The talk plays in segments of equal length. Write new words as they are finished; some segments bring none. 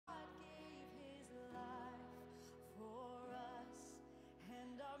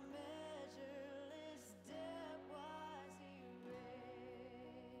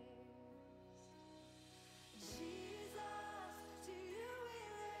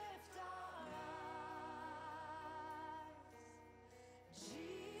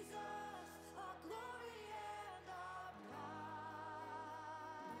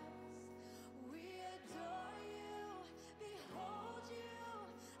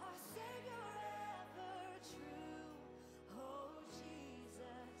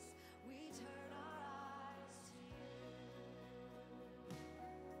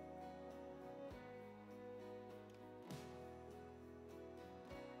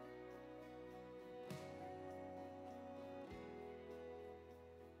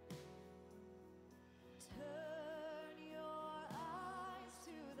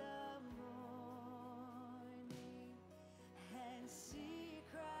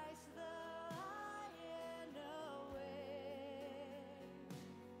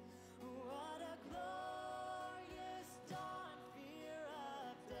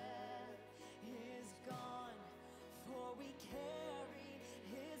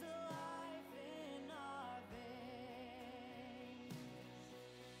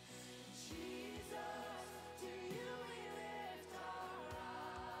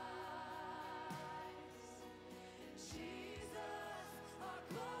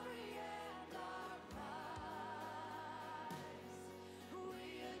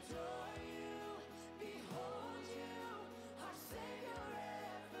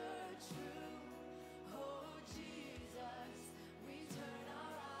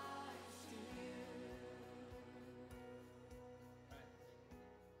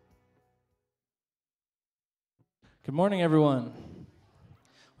Good morning, everyone.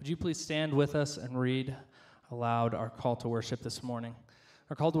 Would you please stand with us and read aloud our call to worship this morning?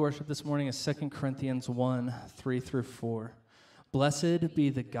 Our call to worship this morning is 2 Corinthians 1, 3 through 4. Blessed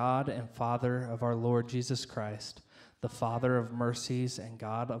be the God and Father of our Lord Jesus Christ, the Father of mercies and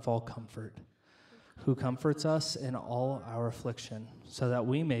God of all comfort, who comforts us in all our affliction, so that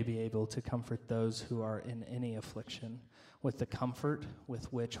we may be able to comfort those who are in any affliction, with the comfort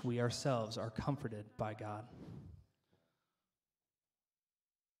with which we ourselves are comforted by God.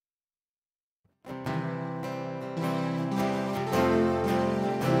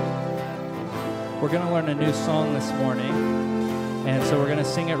 We're going to learn a new song this morning, and so we're going to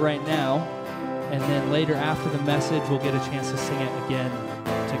sing it right now, and then later after the message, we'll get a chance to sing it again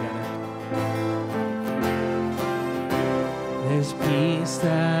together. There's peace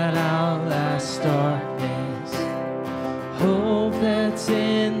that outlasts darkness, hope that's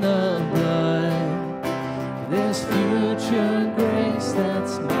in the blood. There's future grace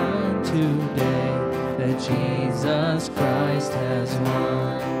that's mine today, that Jesus Christ has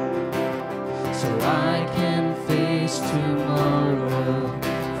won. So I can face tomorrow,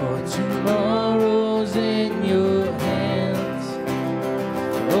 for tomorrow's in your hands.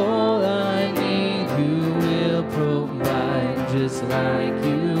 For all I need you will provide, just like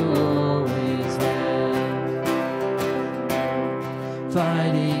you always have.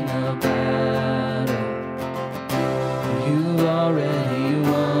 Fighting a battle you already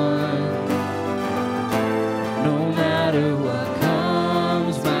won. No matter what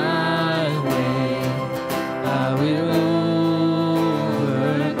comes my way, I will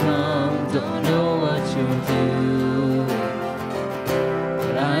overcome. Don't know what you'll do,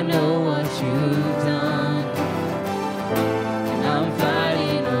 but I know what you've done. And I'm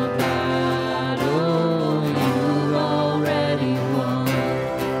fighting a battle you already won.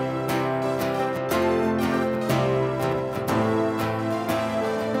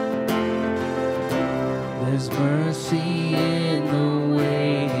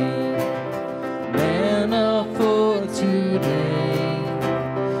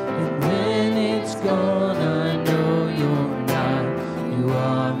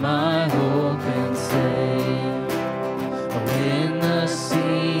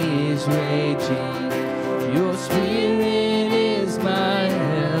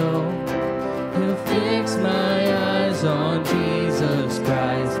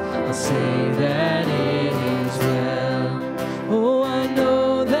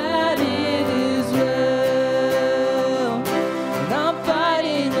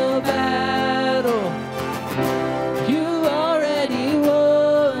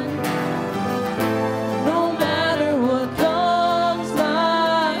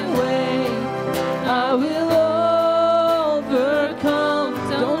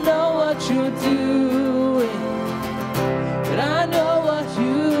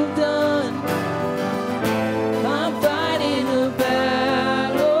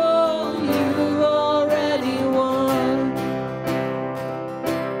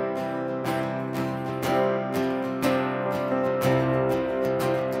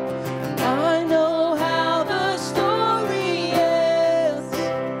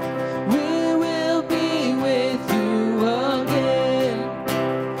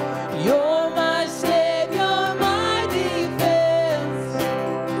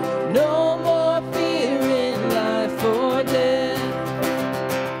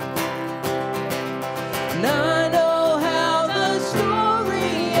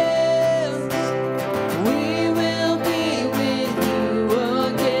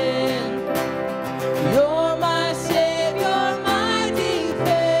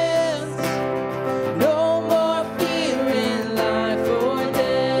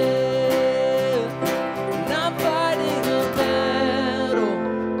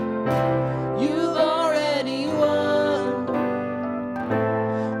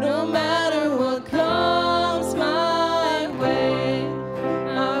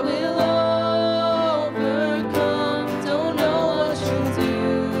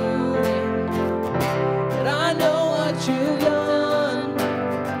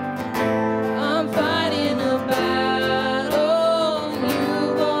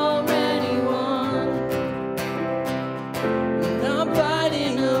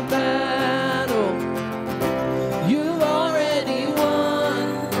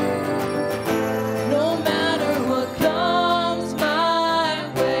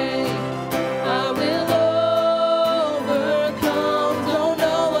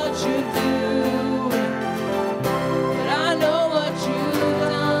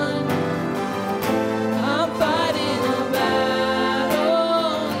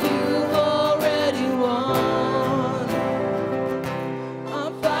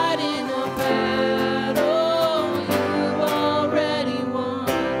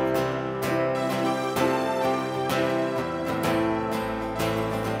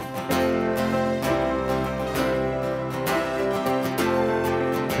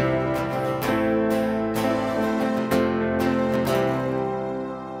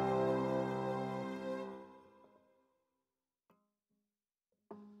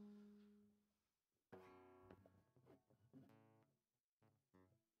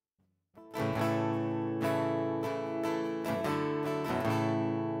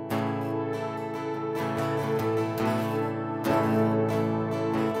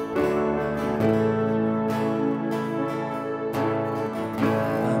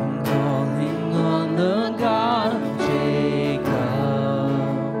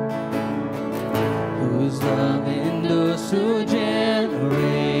 love endures through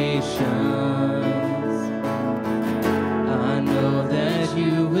generations. I know that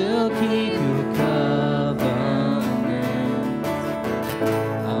you will keep your covenant.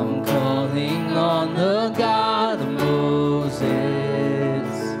 I'm calling on the God of Moses,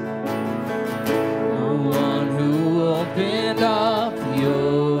 the one who opened up the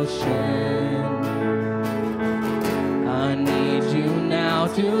ocean. I need you now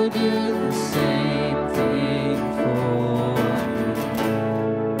to do the same thing for me.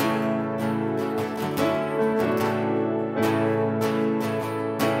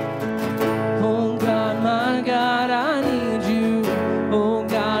 Oh God, my God, I need you. Oh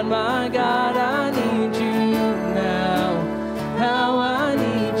God, my God, I need you now. How I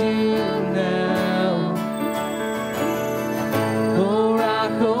need you now. Oh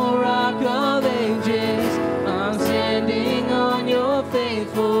rock of ages, I'm standing on your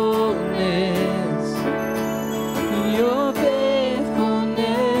faithfulness, your faithfulness.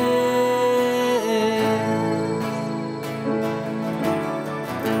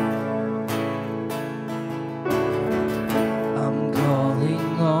 I'm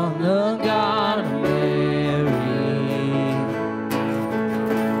calling on the God of Mary,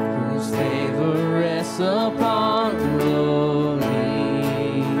 whose favor rests upon the lowly.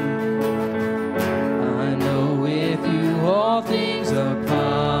 I know with you all things are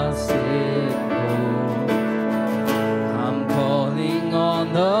possible. I'm calling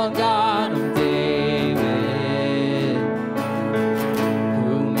on the God of David,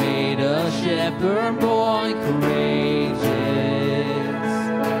 who made a shepherd boy courageous.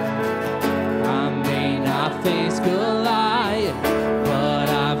 I may not face Goliath, but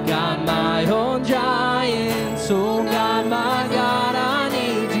I've got my own giants. Oh God, my God, I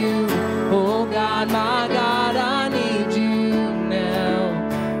need you. Oh God, my God, I need you now.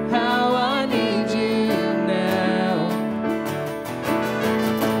 How I need you now.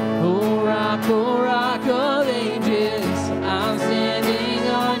 Oh rock of ages, I'm standing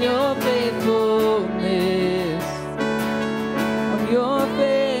on your faithfulness, on your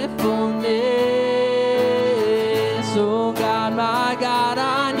faithfulness. Oh God, my God,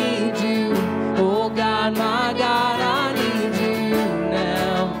 I need you. Oh God, my God, I need you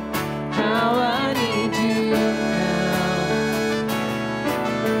now. How I need you now.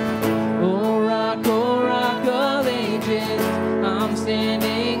 Oh rock of ages, I'm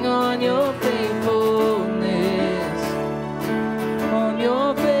standing on your faithfulness, on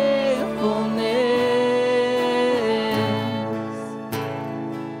your faithfulness.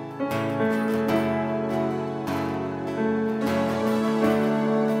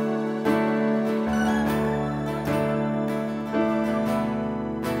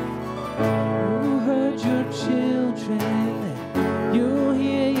 You heard your children, you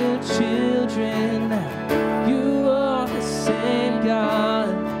hear your children. You are the same God,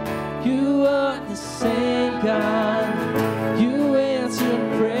 you are the same God. You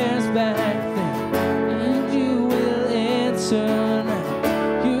answered prayers back then, and you will answer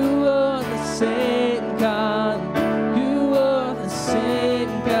now. You are the same God, you are the same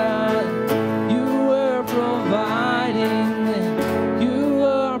God. You were providing then, you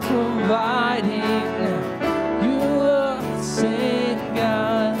are providing now. You are the same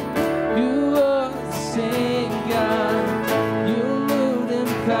God, you are the same God. You moved in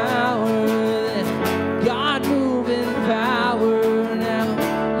power then, God move in power now.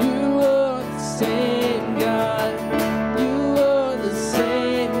 You are the same God, you are the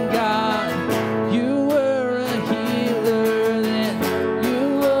same God. You were a healer then,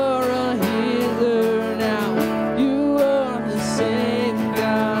 you are a healer now. You are the same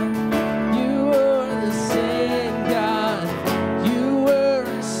God, you are the same God. You were a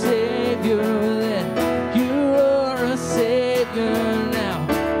savior then, you are a savior now.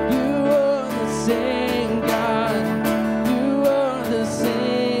 You are the same God, you are the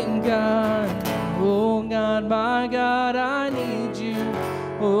same God. Oh God, my God, I need you.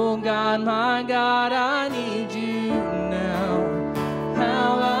 Oh God, my God, I need you now.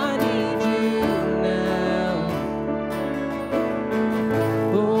 How I need you now.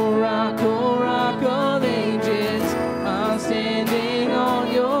 Oh rock of ages, I'm standing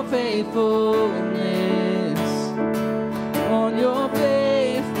on your faithfulness, on your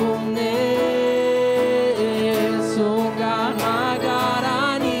faithfulness. Oh God, my God,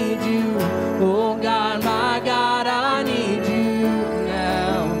 I need you. Oh God, my God, I need you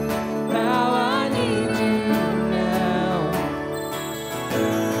now. How I need you now.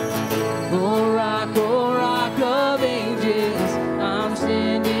 Oh rock of ages, I'm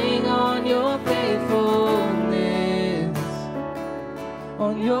standing on your faithfulness,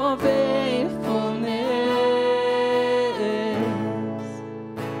 on your faithfulness.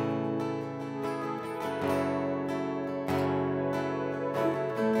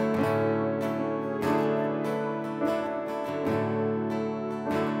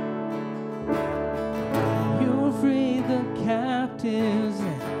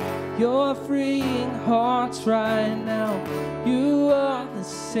 You're freeing hearts right now. You are the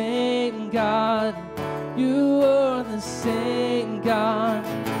same God. You are the same God.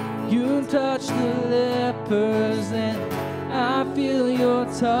 You touch the lepers and I feel your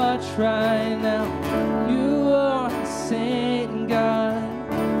touch right now. You are the same God.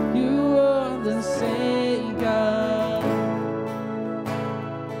 You are the same God.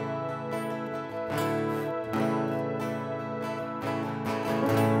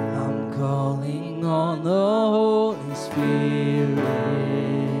 I'm calling on the Holy Spirit.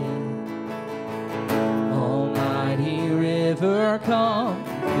 Almighty river, come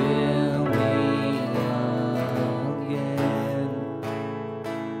fill me again.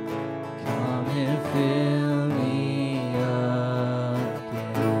 Come and fill me again.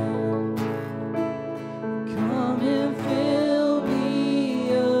 Come and fill me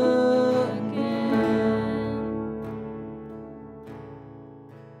again.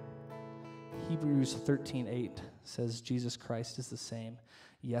 Hebrews 13:8 says Jesus Christ is the same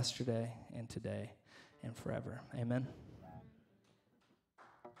yesterday and today and forever. Amen.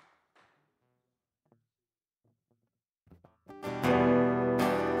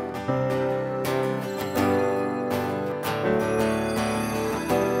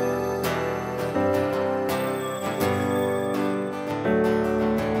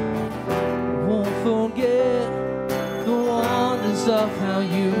 Won't forget the wonders of how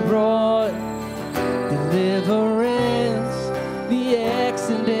you brought deliverance, the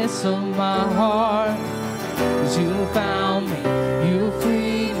exodus of my heart. 'Cause you found me, you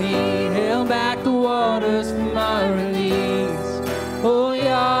freed me, held back the waters for my release. Oh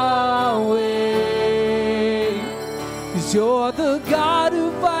Yahweh, 'cause you're the God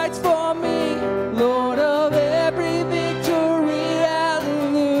who fights for me, Lord of every victory.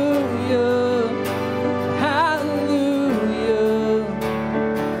 Hallelujah, hallelujah.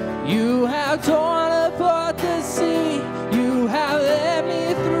 You have torn apart the sea, you have led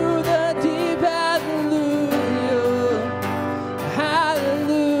me through the deep. Hallelujah,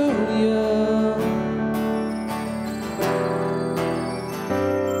 hallelujah.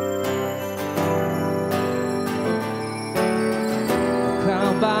 A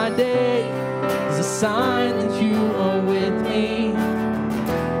crown by day is a sign that you are with me.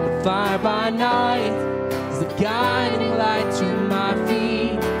 The fire by night is the guiding light to my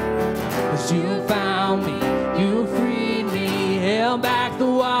feet. 'Cause you found me, you freed me, held back the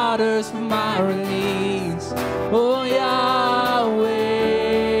waters for my release. Oh Yahweh,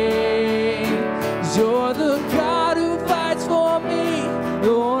 'cause you're the God who fights for me,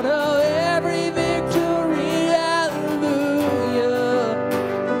 Lord of every victory. Hallelujah,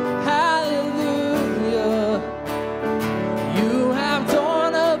 hallelujah. You have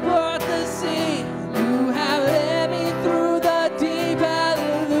torn apart the sea, you have led me through the deep.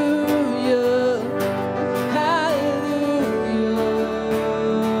 Hallelujah, hallelujah.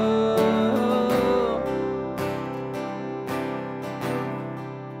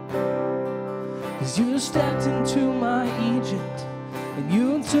 'Cause you stepped into my Egypt and you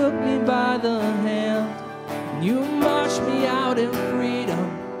took me by the hand and you marched me out in freedom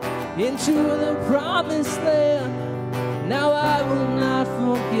into the promised land. Now I will not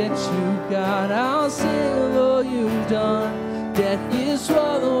forget you, God. I'll sing of all you've done. Death is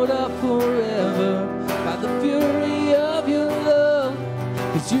swallowed up forever by the fury of your love.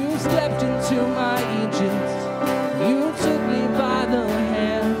 'Cause you stepped into my Egypt, you took me by the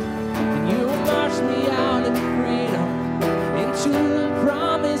hand, and you marched me out in freedom into the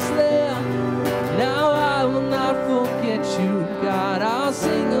promised land. Now I will not forget you, God. I'll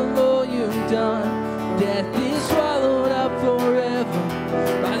sing of all you've done. Death is swallowed up forever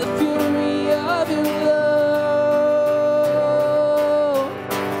by the fury of your love.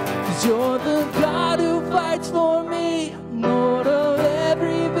 'Cause you're the God who fights for me, Lord of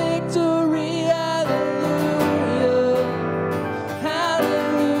every victory. Hallelujah,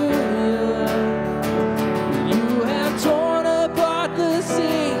 hallelujah. You have torn apart the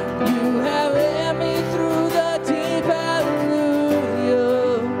sea, you have led me through the deep. Hallelujah,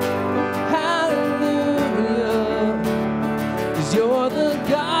 hallelujah. 'Cause you're the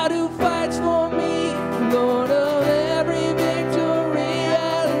God who fights for me, Lord of every victory.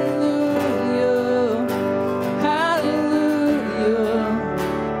 Hallelujah, hallelujah.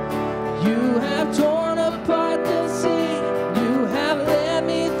 You have torn apart the sea, you have led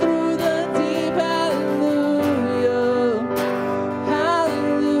me through the deep. Hallelujah,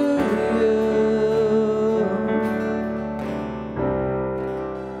 hallelujah.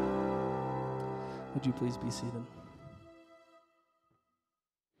 Would you please be seated?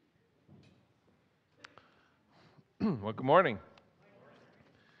 Well, good morning.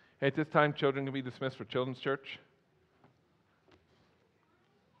 Hey, at this time, children can be dismissed for Children's Church.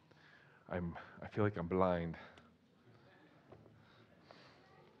 I feel like I'm blind.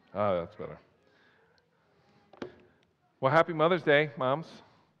 Oh, that's better. Well, happy Mother's Day, moms.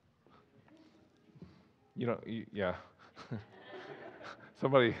 Yeah.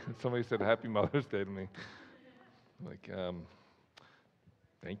 Somebody said Happy Mother's Day to me. Like,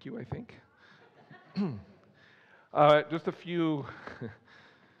 thank you, I think. Just a few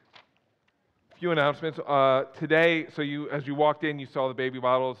announcements. Today, as you walked in, you saw the baby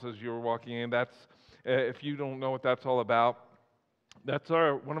bottles as you were walking in. That's, if you don't know what that's all about, that's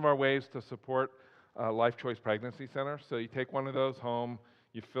one of our ways to support Life Choice Pregnancy Center. So you take one of those home,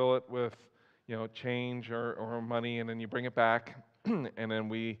 you fill it with, change or money, and then you bring it back, and then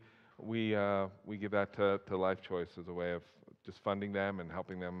we give that to Life Choice as a way of just funding them and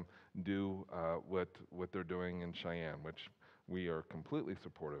helping them do what they're doing in Cheyenne, which we are completely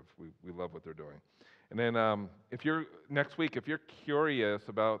supportive. We love what they're doing. And then next week, if you're curious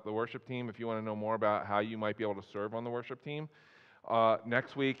about the worship team, if you want to know more about how you might be able to serve on the worship team,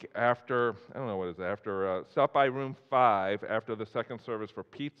 next week after stop by room 5 after the second service for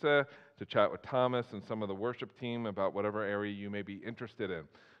pizza to chat with Thomas and some of the worship team about whatever area you may be interested in.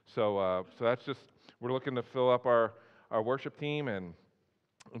 So that's just, we're looking to fill up our worship team, and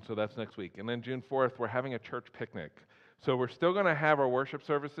so that's next week. And then June 4th, we're having a church picnic. So we're still going to have our worship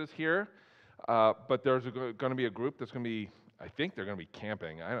services here, but there's going to be a group that's going to be, I think they're going to be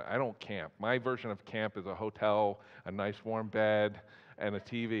camping. I don't camp. My version of camp is a hotel, a nice warm bed, and a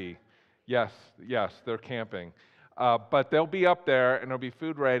TV. Yes, they're camping. But they'll be up there, and there'll be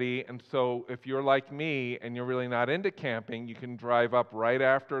food ready, and so if you're like me and you're really not into camping, you can drive up right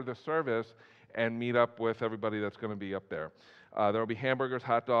after the service and meet up with everybody that's going to be up there. There will be hamburgers,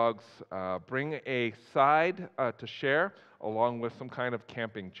 hot dogs. Bring a side to share, along with some kind of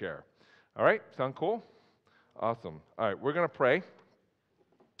camping chair. All right, sound cool? Awesome. All right, we're going to pray.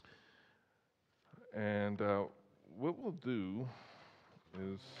 And what we'll do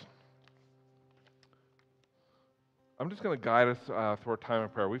is, I'm just going to guide us through our time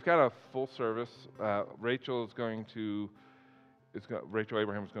of prayer. We've got a full service. Rachel Abraham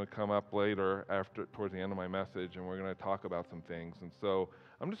is going to come up later towards the end of my message, and we're going to talk about some things. And so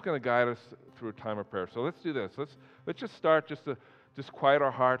I'm just going to guide us through a time of prayer. So let's do this. Let's just start just quiet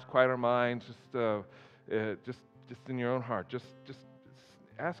our hearts, quiet our minds, just in your own heart. Just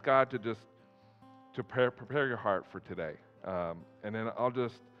ask God to prepare your heart for today. And then I'll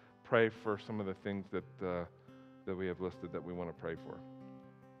just pray for some of the things that we have listed that we want to pray for.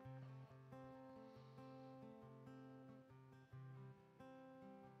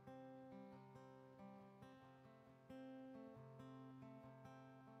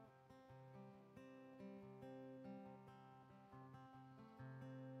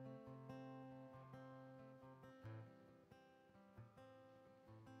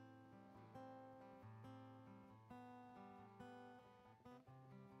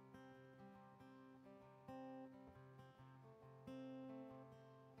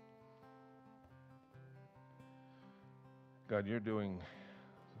 God, you're doing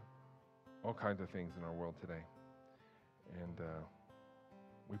all kinds of things in our world today, and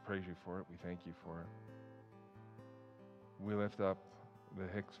we praise you for it. We thank you for it. We lift up the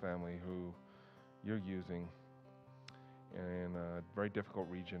Hicks family who you're using in a very difficult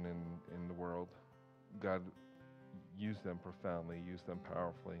region in the world. God, use them profoundly, use them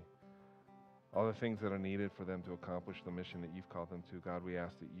powerfully. All the things that are needed for them to accomplish the mission that you've called them to, God, we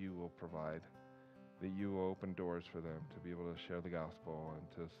ask that you will provide, that you will open doors for them to be able to share the gospel and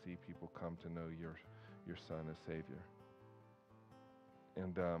to see people come to know your Son as Savior.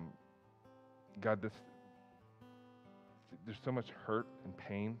 And God, there's so much hurt and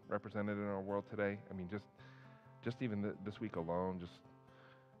pain represented in our world today. I mean, just even this week alone, just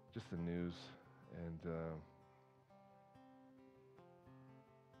the news and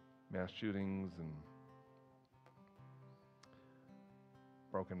mass shootings and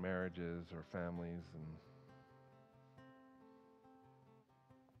broken marriages or families, and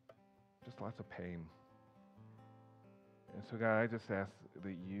just lots of pain. And so God, I just ask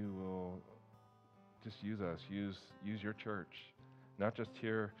that you will just use us, use your church, not just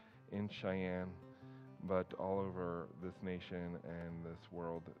here in Cheyenne, but all over this nation and this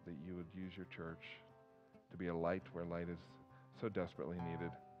world, that you would use your church to be a light where light is so desperately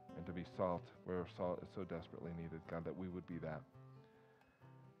needed, and to be salt where salt is so desperately needed. God, that we would be that.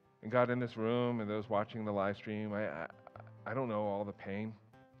 And God, in this room and those watching the live stream, I don't know all the pain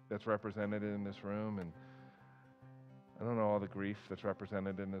that's represented in this room, and I don't know all the grief that's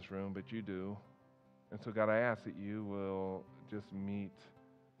represented in this room, but you do. And so God, I ask that you will just meet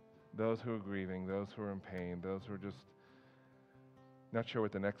those who are grieving, those who are in pain, those who are just not sure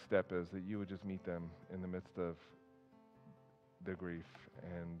what the next step is, that you would just meet them in the midst of their grief.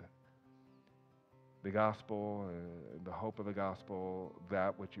 And the gospel, the hope of the gospel,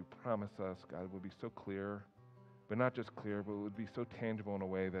 that which you promise us, God, would be so clear, but not just clear, but it would be so tangible in a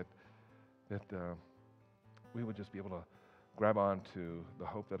way that we would just be able to grab on to the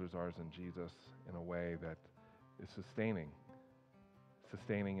hope that is ours in Jesus in a way that is sustaining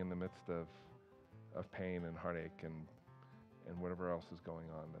in the midst of pain and heartache and whatever else is going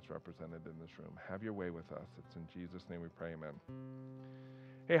on that's represented in this room. Have your way with us. It's in Jesus' name we pray, amen.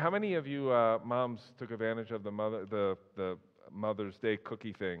 Hey, how many of you moms took advantage of the Mother's Day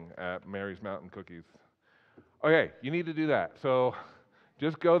cookie thing at Mary's Mountain Cookies? Okay, you need to do that. So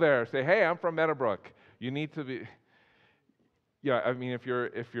just go there, say, hey, I'm from Meadowbrook. You need to be... Yeah, I mean, if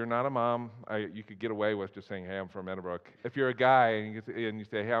you're not a mom, you could get away with just saying, hey, I'm from Meadowbrook. If you're a guy and you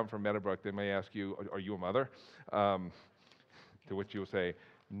say, hey, I'm from Meadowbrook, they may ask you, are you a mother? To which you will say,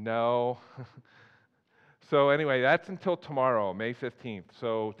 no. So anyway, that's until tomorrow, May 15th.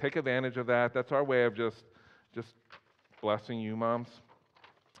 So take advantage of that. That's our way of just blessing you, moms.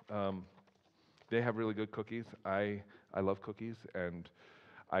 They have really good cookies. I love cookies, and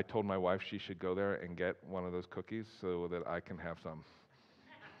I told my wife she should go there and get one of those cookies so that I can have some.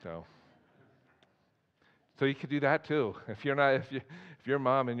 So you could do that too. If you're a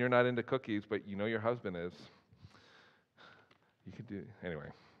mom and you're not into cookies, but you know your husband is, you could do anyway.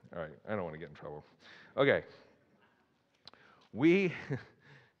 All right, I don't want to get in trouble. Okay. We're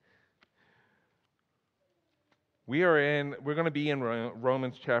going to be in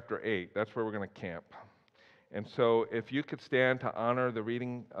Romans chapter 8. That's where we're going to camp. And so if you could stand to honor the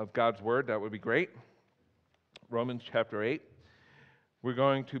reading of God's word, that would be great. Romans chapter 8. We're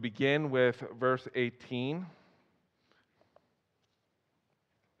going to begin with verse 18.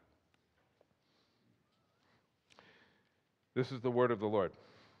 This is the word of the Lord.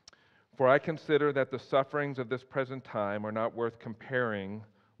 For I consider that the sufferings of this present time are not worth comparing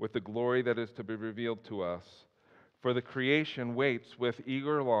with the glory that is to be revealed to us. For the creation waits with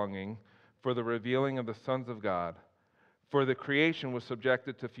eager longing for the revealing of the sons of God. For the creation was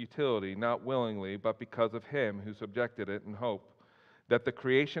subjected to futility, not willingly, but because of him who subjected it in hope, that the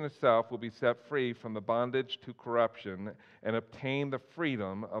creation itself will be set free from the bondage to corruption and obtain the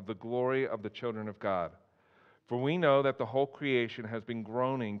freedom of the glory of the children of God. For we know that the whole creation has been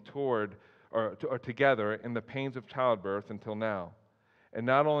groaning together in the pains of childbirth until now. And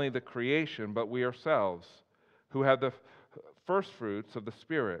not only the creation, but we ourselves, who have the first fruits of the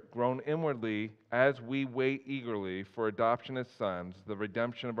Spirit, groan inwardly as we wait eagerly for adoption as sons, the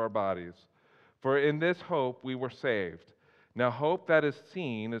redemption of our bodies. For in this hope we were saved. Now hope that is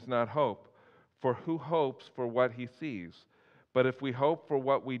seen is not hope, for who hopes for what he sees? But if we hope for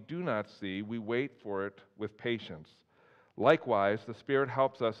what we do not see, we wait for it with patience. Likewise, the Spirit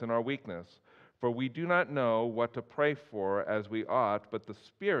helps us in our weakness, for we do not know what to pray for as we ought, but the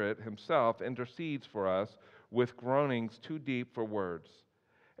Spirit himself intercedes for us with groanings too deep for words.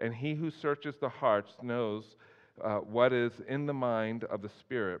 And he who searches the hearts knows what is in the mind of the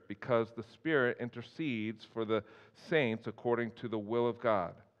Spirit, because the Spirit intercedes for the saints according to the will of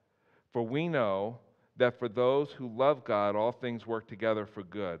God. For we know that for those who love God, all things work together for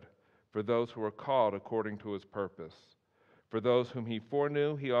good, for those who are called according to his purpose. For those whom he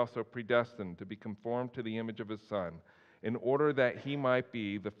foreknew, he also predestined to be conformed to the image of his Son, in order that he might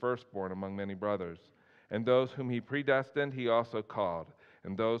be the firstborn among many brothers. And those whom he predestined, he also called.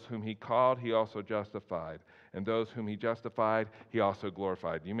 And those whom he called, he also justified. And those whom he justified, he also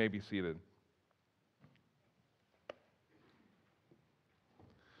glorified. You may be seated.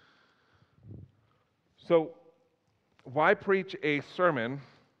 So, why preach a sermon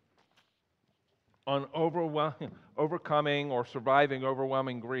on overcoming or surviving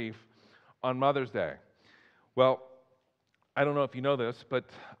overwhelming grief on Mother's Day? Well, I don't know if you know this, but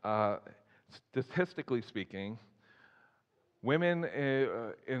statistically speaking, women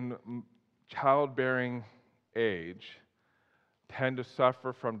in childbearing age tend to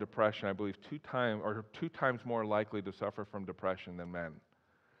suffer from depression, I believe two times more likely to suffer from depression than men.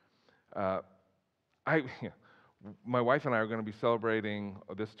 My wife and I are going to be celebrating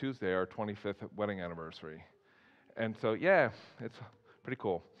this Tuesday our 25th wedding anniversary. And so, yeah, it's pretty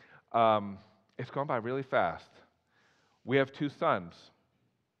cool. It's gone by really fast. We have 2 sons.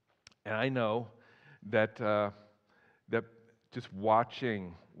 And I know that that just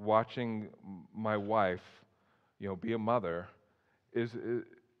watching my wife, be a mother,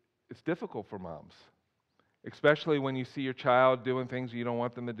 it's difficult for moms. Especially when you see your child doing things you don't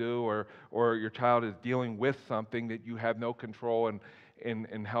want them to do, or your child is dealing with something that you have no control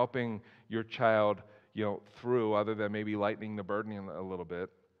in helping your child, through, other than maybe lightening the burden a little bit.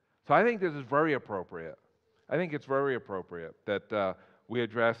 So I think this is very appropriate. I think it's very appropriate that we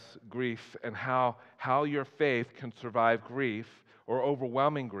address grief and how your faith can survive grief or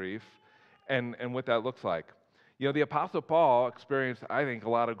overwhelming grief, and what that looks like. The Apostle Paul experienced, I think, a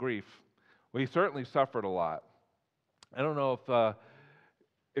lot of grief. Well, he certainly suffered a lot. I don't know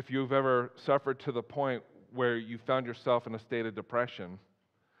if you've ever suffered to the point where you found yourself in a state of depression,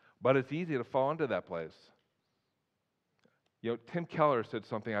 but it's easy to fall into that place. Tim Keller said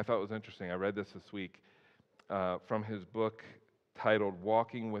something I thought was interesting. I read this week from his book titled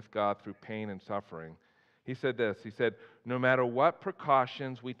Walking with God Through Pain and Suffering. He said this, he said, "No matter what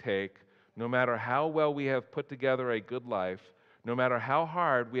precautions we take, no matter how well we have put together a good life, no matter how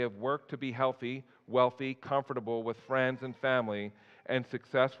hard we have worked to be healthy, wealthy, comfortable with friends and family, and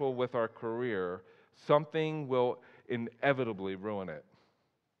successful with our career, something will inevitably ruin it."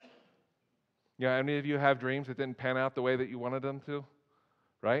 Any of you have dreams that didn't pan out the way that you wanted them to?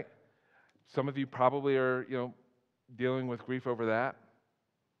 Right? Some of you probably are, dealing with grief over that.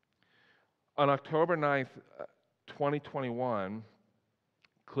 On October 9th, 2021,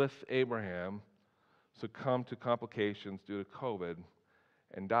 Cliff Abraham succumbed to complications due to COVID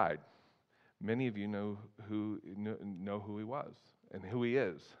and died. Many of you know who he was and who he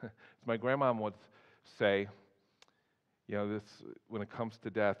is. As my grandma would say, this, when it comes to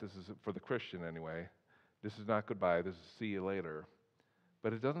death, this is for the Christian anyway. This is not goodbye. This is see you later.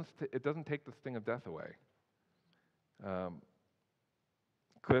 But it doesn't take the sting of death away.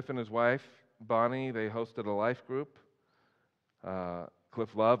 Cliff and his wife Bonnie, they hosted a life group. Cliff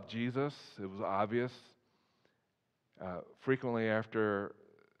loved Jesus. It was obvious. Frequently after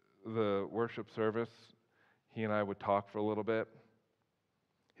the worship service, he and I would talk for a little bit.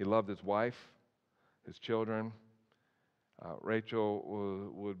 He loved his wife, his children.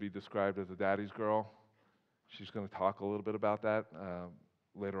 Rachel would be described as a daddy's girl. She's going to talk a little bit about that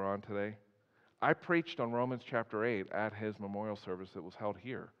later on today. I preached on Romans chapter 8 at his memorial service that was held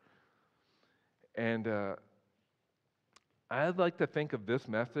here. And I'd like to think of this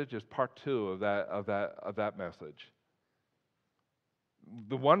message as part 2 of that message.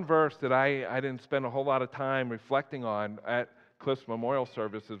 The one verse that I didn't spend a whole lot of time reflecting on at Cliff's memorial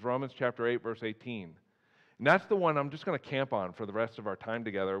service is Romans chapter 8, verse 18. And that's the one I'm just going to camp on for the rest of our time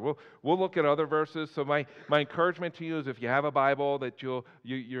together. We'll look at other verses. So my encouragement to you is if you have a Bible that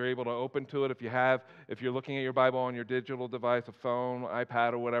you're able to open to it. If you're looking at your Bible on your digital device, a phone,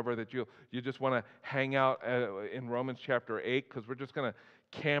 iPad, or whatever, that you just want to hang out in Romans chapter 8, because we're just going to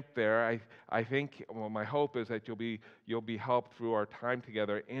camp there. I think, well, my hope is that you'll be helped through our time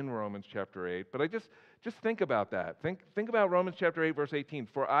together in Romans chapter 8. But I just think about that. Think about Romans chapter 8, verse 18.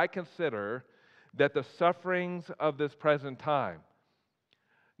 For I consider that the sufferings of this present time,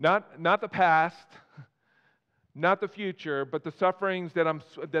 not the past, not the future, but the sufferings that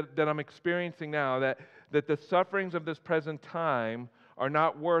I'm experiencing now, that the sufferings of this present time are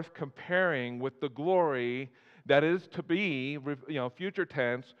not worth comparing with the glory that is to be, future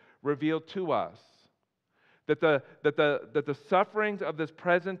tense, revealed to us. That the sufferings of this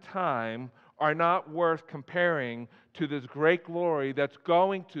present time are not worth comparing to this great glory that's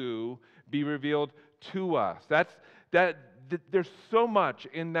going to be revealed to us. There's so much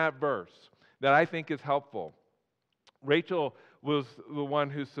in that verse that I think is helpful. Rachel was the one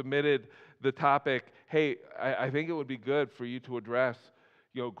who submitted the topic, hey, I think it would be good for you to address,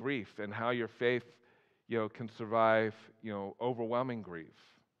 grief and how your faith, can survive, overwhelming grief.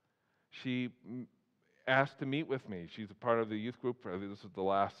 She asked to meet with me. She's a part of the youth group. This is the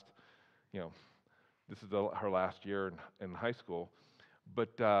last, her last year in high school.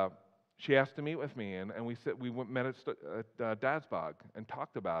 But she asked to meet with me, and we met at Dadsbog and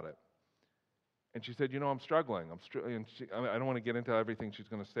talked about it. And she said, I'm struggling. I don't want to get into everything she's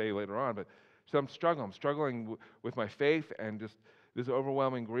going to say later on, but she said, I'm struggling with my faith and just this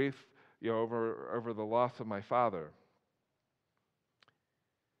overwhelming grief, over the loss of my father.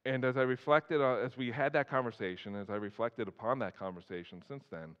 And as I reflected, as we had that conversation, as I reflected upon that conversation since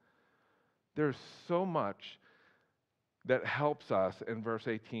then, there's so much that helps us in verse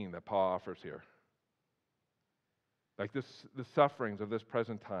 18 that Paul offers here. Like the sufferings of this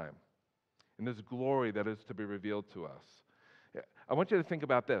present time and this glory that is to be revealed to us. I want you to think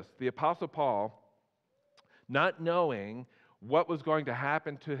about this. The Apostle Paul, not knowing what was going to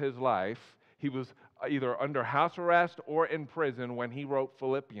happen to his life, he was either under house arrest or in prison when he wrote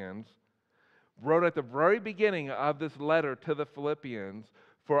Philippians, wrote at the very beginning of this letter to the Philippians,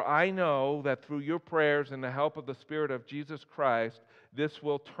 for I know that through your prayers and the help of the Spirit of Jesus Christ, this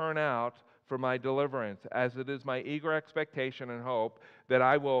will turn out for my deliverance, as it is my eager expectation and hope that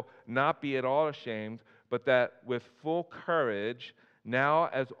I will not be at all ashamed, but that with full courage, now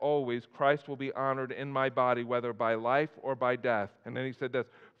as always, Christ will be honored in my body, whether by life or by death. And then he said this,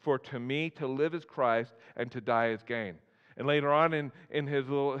 for to me to live is Christ, and to die is gain. And later on in his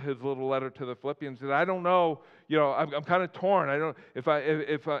little letter to the Philippians, he said, I don't know, I'm kind of torn. I don't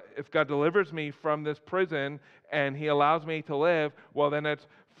if God delivers me from this prison and he allows me to live, well, then it's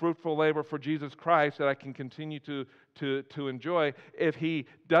fruitful labor for Jesus Christ that I can continue to enjoy. If he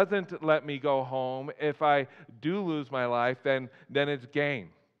doesn't let me go home, if I do lose my life, then it's gain.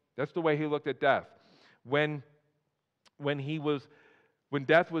 That's the way he looked at death. When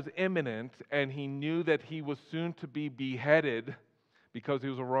death was imminent and he knew that he was soon to be beheaded because he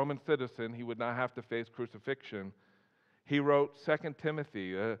was a Roman citizen, he would not have to face crucifixion, he wrote 2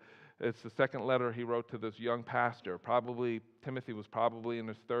 Timothy. It's the second letter he wrote to this young pastor. Timothy was probably in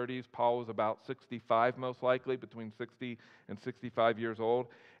his 30s. Paul was about 65, most likely, between 60 and 65 years old.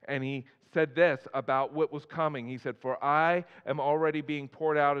 And he said this about what was coming. He said, for I am already being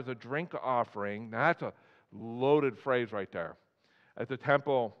poured out as a drink offering. Now that's a loaded phrase right there. At the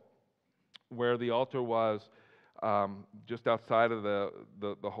temple where the altar was, just outside of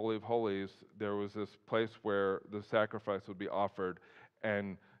the Holy of Holies, there was this place where the sacrifice would be offered,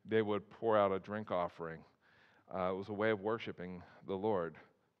 and they would pour out a drink offering. It was a way of worshiping the Lord.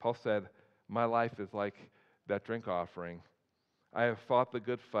 Paul said, my life is like that drink offering. I have fought the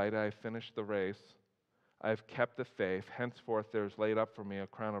good fight. I have finished the race. I have kept the faith. Henceforth there is laid up for me a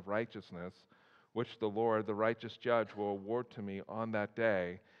crown of righteousness, which the Lord, the righteous judge, will award to me on that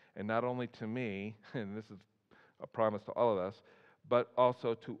day, and not only to me, and this is a promise to all of us, but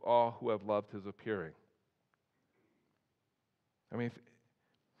also to all who have loved his appearing. I mean,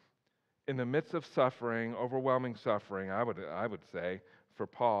 in the midst of suffering, overwhelming suffering, I would say, for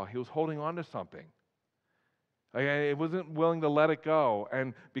Paul, he was holding on to something. He wasn't willing to let it go,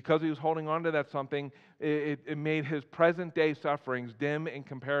 and because he was holding on to that something, it made his present-day sufferings dim in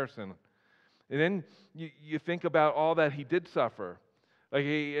comparison. And then you think about all that he did suffer. Like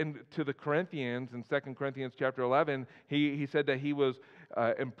to the Corinthians, in 2 Corinthians chapter 11, he said that he was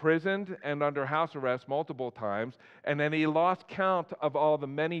imprisoned and under house arrest multiple times, and then he lost count of all the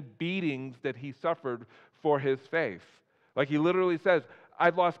many beatings that he suffered for his faith. Like he literally says,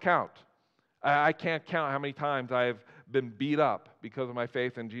 I've lost count. I can't count how many times I have been beat up because of my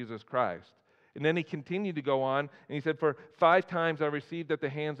faith in Jesus Christ. And then he continued to go on, and he said, for 5 times I received at the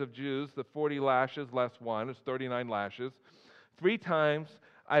hands of Jews the 40 lashes less one, it's 39 lashes. 3 times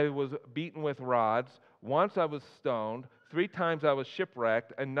I was beaten with rods. Once I was stoned. 3 times I was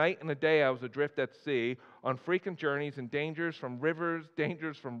shipwrecked. A night and a day I was adrift at sea, on frequent journeys and dangers from rivers,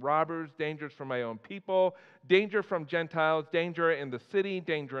 dangers from robbers, dangers from my own people, danger from Gentiles, danger in the city,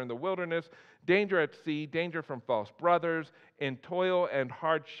 danger in the wilderness, danger at sea, danger from false brothers, in toil and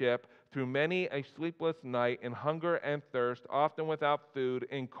hardship, through many a sleepless night, in hunger and thirst, often without food,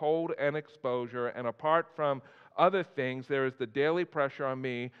 in cold and exposure, and apart from other things, there is the daily pressure on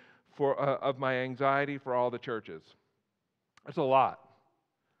me of my anxiety for all the churches. That's a lot.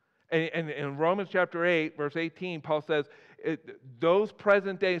 And in Romans chapter 8, verse 18, Paul says, those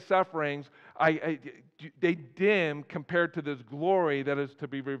present-day sufferings, they dim compared to this glory that is to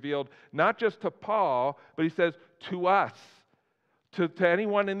be revealed, not just to Paul, but he says, to us. To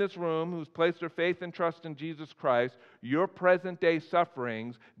anyone in this room who's placed their faith and trust in Jesus Christ, your present-day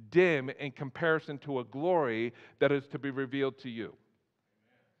sufferings dim in comparison to a glory that is to be revealed to you.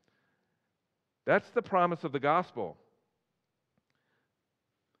 That's the promise of the gospel.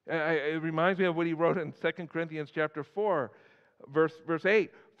 It reminds me of what he wrote in 2 Corinthians chapter 4, verse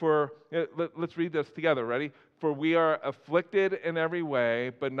 8. Let's read this together. Ready? For we are afflicted in every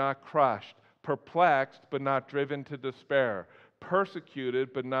way, but not crushed, perplexed, but not driven to despair,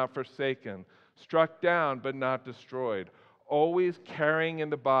 persecuted, but not forsaken, struck down, but not destroyed, always carrying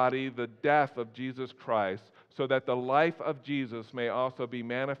in the body the death of Jesus Christ, so that the life of Jesus may also be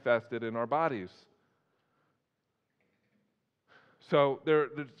manifested in our bodies. So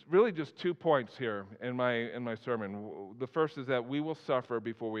there's really just 2 points here in my sermon. The first is that we will suffer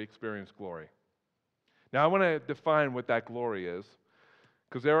before we experience glory. Now I want to define what that glory is,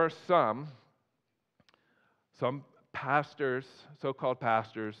 because there are some pastors, so-called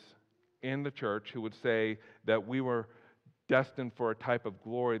pastors in the church who would say that we were destined for a type of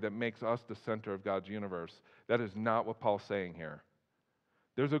glory that makes us the center of God's universe. That is not what Paul's saying here.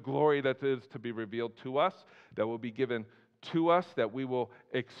 There's a glory that is to be revealed to us, that will be given to us, that we will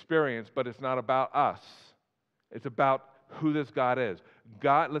experience, but it's not about us. It's about who this God is.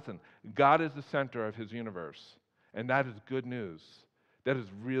 God is the center of his universe, and that is good news. That is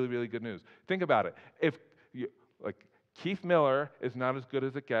really, really good news. Think about it. If you, like Keith Miller is not as good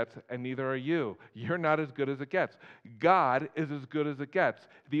as it gets, and neither are you. You're not as good as it gets. God is as good as it gets.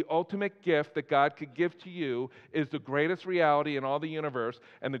 The ultimate gift that God could give to you is the greatest reality in all the universe,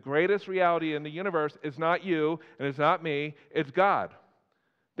 and the greatest reality in the universe is not you, and it's not me, it's God.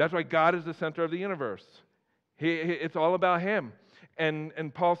 That's why God is the center of the universe. It's all about Him.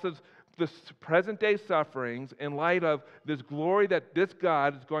 And Paul says, the present-day sufferings, in light of this glory that this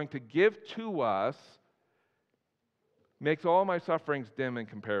God is going to give to us, makes all my sufferings dim in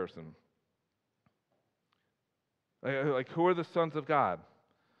comparison. Like, who are the sons of God?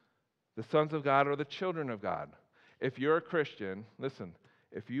 The sons of God are the children of God. If you're a Christian, listen,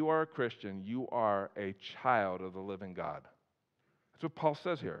 if you are a Christian, you are a child of the living God. That's what Paul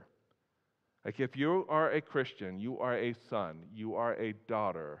says here. Like, if you are a Christian, you are a son, you are a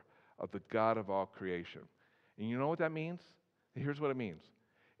daughter of the God of all creation. And you know what that means? Here's what it means.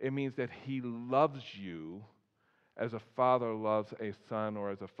 It means that He loves you as a father loves a son or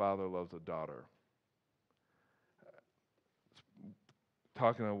as a father loves a daughter.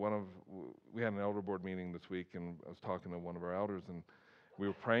 We had an elder board meeting this week, and I was talking to one of our elders, and we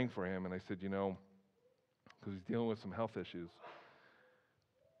were praying for him, and I said, because he's dealing with some health issues.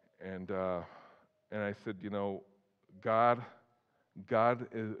 And I said, God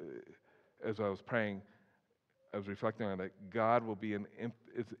is, as I was praying, I was reflecting on that, God will be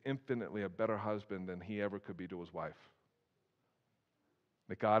is infinitely a better husband than he ever could be to his wife.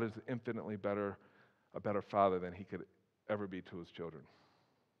 That God is infinitely a better father than he could ever be to his children.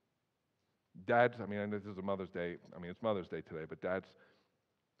 Dads, I know this is a Mother's Day, it's Mother's Day today, but dads,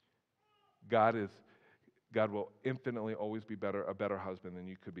 God will infinitely always be a better husband than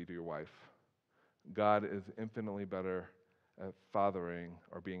you could be to your wife. God is infinitely better at fathering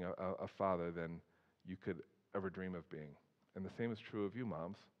or being a father than you could ever dream of being. And the same is true of you,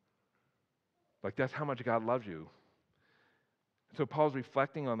 moms. Like, that's how much God loves you. So Paul's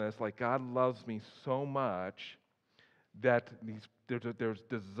reflecting on this, like, God loves me so much that there's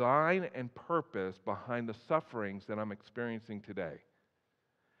design and purpose behind the sufferings that I'm experiencing today.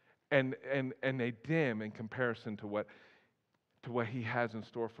 And they dim in comparison to what He has in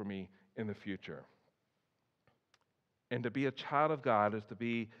store for me in the future. And to be a child of God is to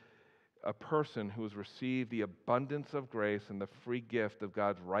be a person who has received the abundance of grace and the free gift of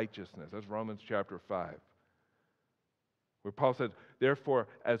God's righteousness. That's Romans chapter 5. Where Paul says, therefore,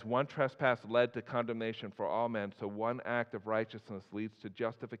 as one trespass led to condemnation for all men, so one act of righteousness leads to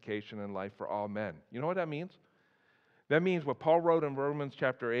justification and life for all men. You know what that means? That means what Paul wrote in Romans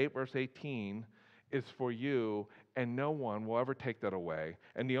chapter 8, verse 18, is for you, and no one will ever take that away.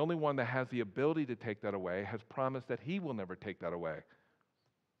 And the only one that has the ability to take that away has promised that He will never take that away.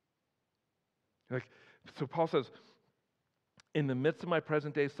 So Paul says, in the midst of my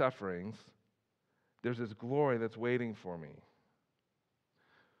present day sufferings, there's this glory that's waiting for me.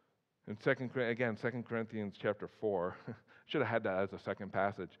 In 2 Corinthians chapter 4, should have had that as a second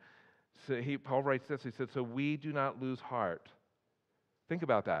passage. So Paul writes this, he said, so we do not lose heart. Think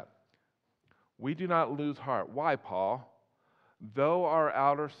about that. We do not lose heart. Why, Paul? Though our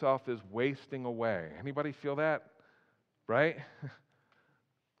outer self is wasting away. Anybody feel that? Right?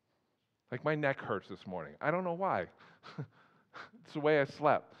 Like, my neck hurts this morning. I don't know why. It's the way I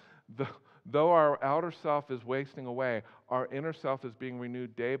slept. Though our outer self is wasting away, our inner self is being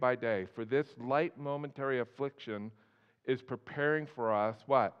renewed day by day. For this light momentary affliction is preparing for us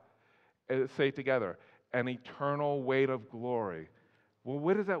what? Say it together. An eternal weight of glory. Well,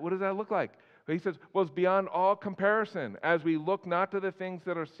 what does that look like? He says, well, it's beyond all comparison as we look not to the things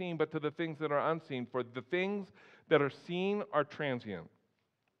that are seen, but to the things that are unseen. For the things that are seen are transient,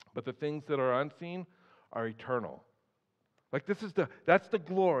 but the things that are unseen are eternal. Like, that's the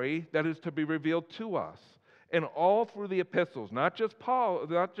glory that is to be revealed to us. And all through the epistles, not just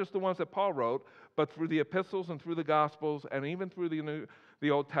the ones that Paul wrote, but through the epistles and through the Gospels and even through the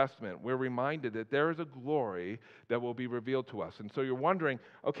Old Testament, we're reminded that there is a glory that will be revealed to us. And so you're wondering,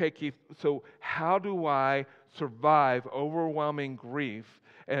 okay, Keith, so how do I survive overwhelming grief?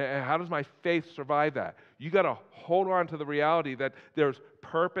 And how does my faith survive that? You got to hold on to the reality that there's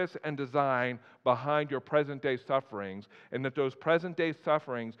purpose and design behind your present day sufferings, and that those present day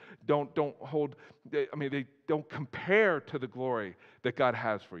sufferings they don't compare to the glory that God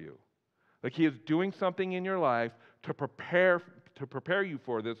has for you. Like, He is doing something in your life to prepare you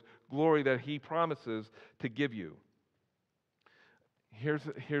for this glory that He promises to give you. This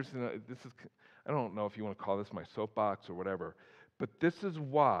is, I don't know if you want to call this my soapbox or whatever, but this is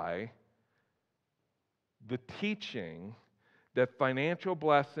why the teaching that financial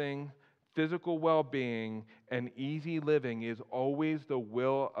blessing, physical well-being and easy living is always the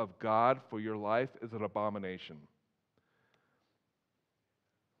will of God for your life is an abomination.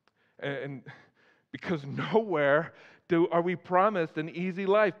 And because nowhere are we promised an easy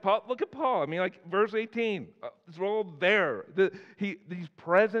life. Paul, look at Paul. I mean, like verse 18. It's all there. These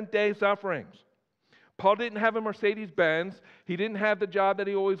present-day sufferings. Paul didn't have a Mercedes-Benz. He didn't have the job that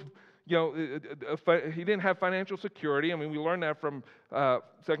he always, he didn't have financial security. I mean, we learned that from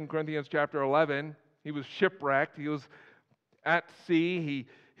 2 Corinthians chapter 11. He was shipwrecked. He was at sea.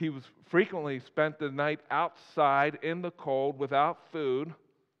 He was frequently spent the night outside in the cold without food.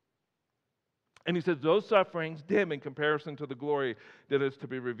 And he says those sufferings dim in comparison to the glory that is to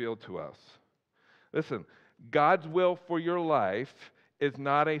be revealed to us. Listen, God's will for your life is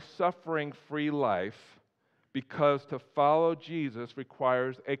not a suffering-free life, because to follow Jesus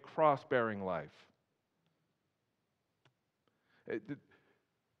requires a cross-bearing life.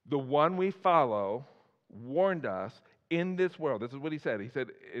 The one we follow warned us in this world. This is what he said. He said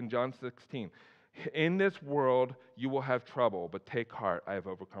in John 16, in this world you will have trouble, but take heart, I have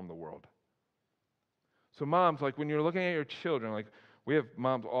overcome the world. So moms, like when you're looking at your children, like we have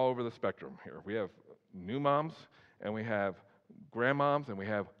moms all over the spectrum here. We have new moms, and we have grandmoms, and we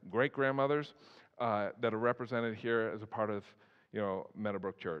have great-grandmothers that are represented here as a part of,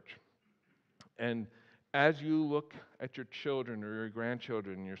 Meadowbrook Church. And as you look at your children or your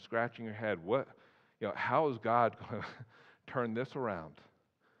grandchildren, and you're scratching your head, how is God going to turn this around?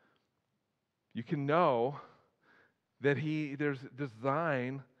 You can know that there's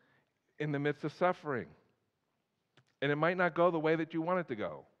design in the midst of suffering. And it might not go the way that you want it to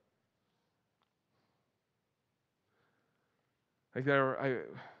go. Like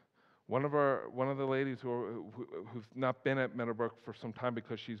one of the ladies who's not been at Meadowbrook for some time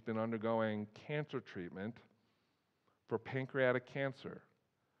because she's been undergoing cancer treatment for pancreatic cancer.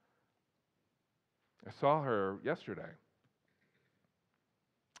 I saw her yesterday,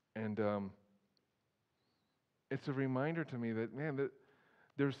 and it's a reminder to me that that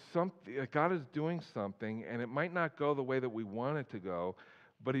there's something, God is doing something, and it might not go the way that we want it to go,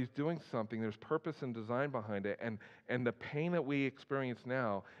 but He's doing something. There's purpose and design behind it, and the pain that we experience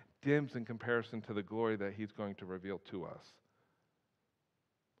now dims in comparison to the glory that He's going to reveal to us.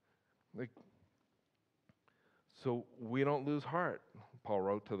 So we don't lose heart, Paul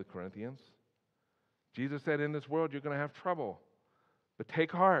wrote to the Corinthians. Jesus said, in this world you're going to have trouble, but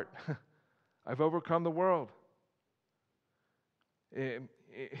take heart. I've overcome the world.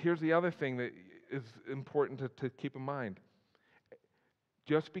 Here's the other thing that is important to keep in mind.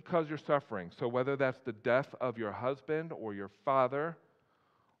 Just because you're suffering, so whether that's the death of your husband or your father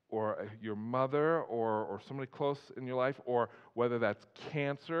or your mother or somebody close in your life, or whether that's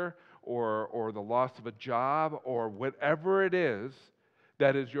cancer or the loss of a job or whatever it is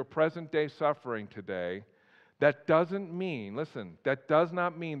that is your present day suffering today, that doesn't mean, listen, that does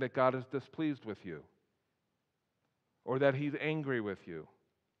not mean that God is displeased with you or that He's angry with you.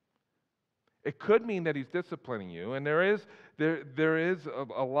 It could mean that He's disciplining you, and there is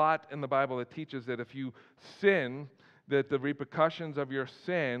a lot in the Bible that teaches that if you sin, that the repercussions of your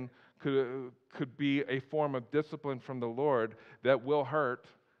sin could be a form of discipline from the Lord that will hurt.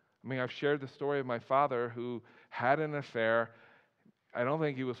 I mean, I've shared the story of my father who had an affair. I don't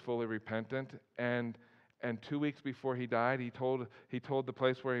think he was fully repentant, and 2 weeks before he died, he told the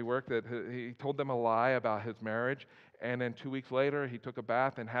place where he worked that he told them a lie about his marriage, and then 2 weeks later, he took a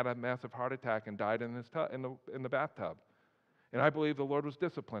bath and had a massive heart attack and died in the bathtub. And I believe the Lord was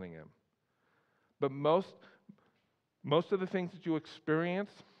disciplining him. But most of the things that you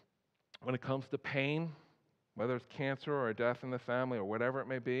experience when it comes to pain, whether it's cancer or a death in the family or whatever it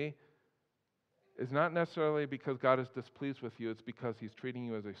may be, is not necessarily because God is displeased with you. It's because He's treating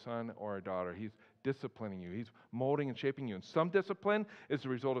you as a son or a daughter. He's disciplining you. He's molding and shaping you. And some discipline is the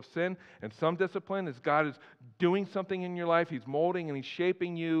result of sin, and some discipline is God is doing something in your life. He's molding and He's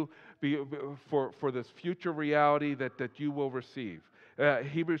shaping you for this future reality that you will receive.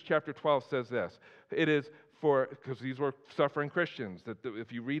 Hebrews chapter 12 says this. It is because these were suffering Christians. That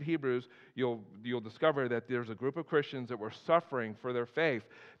if you read Hebrews, you'll discover that there's a group of Christians that were suffering for their faith.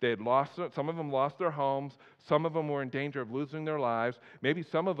 They had some of them lost their homes, some of them were in danger of losing their lives, maybe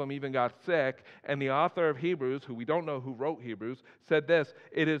some of them even got sick, and the author of Hebrews, who we don't know who wrote Hebrews, said this: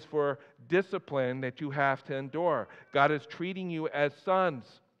 it is for discipline that you have to endure. God is treating you as sons.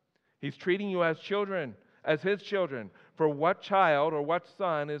 He's treating you as children, as His children. For what child or what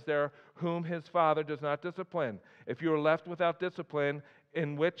son is there whom his father does not discipline? If you are left without discipline,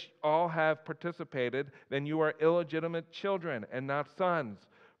 in which all have participated, then you are illegitimate children and not sons.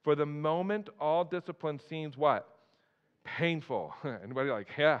 For the moment all discipline seems what? Painful. Anybody like,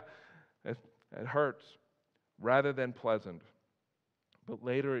 yeah. It hurts rather than pleasant, but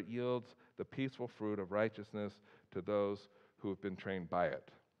later it yields the peaceful fruit of righteousness to those who have been trained by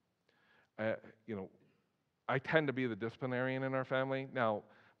it. I, you know, I tend to be the disciplinarian in our family. Now,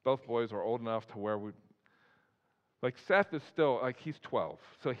 both boys are old enough to where like Seth is still, like he's 12,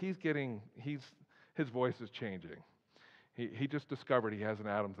 so his voice is changing. He just discovered he has an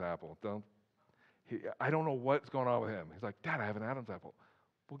Adam's apple. I don't know what's going on with him. He's like, Dad, I have an Adam's apple.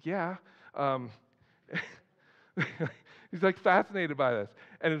 Well, yeah. He's like fascinated by this.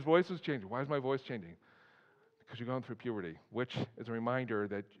 And his voice is changing. Why is my voice changing? Because you're going through puberty, which is a reminder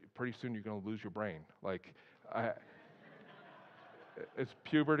that pretty soon you're going to lose your brain. It's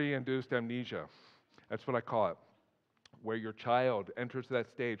puberty-induced amnesia. That's what I call it, where your child enters that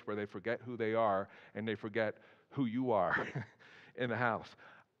stage where they forget who they are and they forget who you are in the house.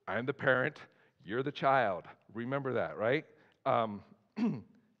 I'm the parent, you're the child. Remember that, right?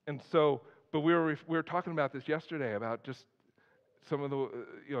 And so, but we were talking about this yesterday, about just some of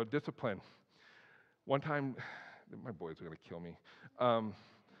the discipline. One time, my boys are going to kill me.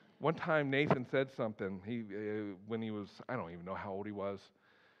 One time Nathan said something. When he was, I don't even know how old he was.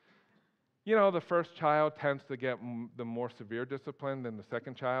 You know, the first child tends to get the more severe discipline than the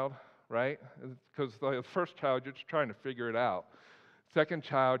second child, right? Because the first child, you're just trying to figure it out. Second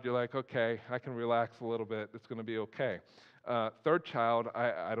child, you're like, okay, I can relax a little bit. It's going to be okay. Third child,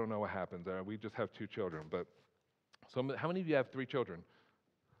 I don't know what happens there. We just have 2 children. But so how many of you have 3 children?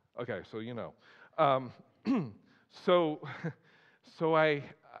 Okay, so you know.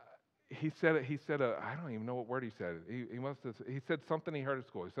 He said I don't even know what word he said. He said something he heard at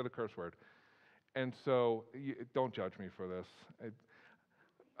school. He said a curse word. And so, don't judge me for this.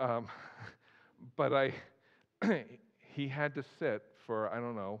 But he had to sit for, I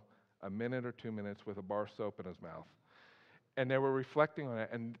don't know, a minute or 2 minutes with a bar of soap in his mouth. And they were reflecting on it.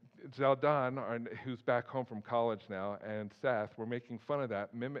 And Zeldon, who's back home from college now, and Seth were making fun of that,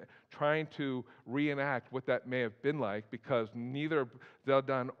 trying to reenact what that may have been like, because neither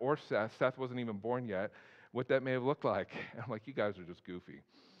Zeldon or Seth wasn't even born yet, what that may have looked like. And I'm like, you guys are just goofy.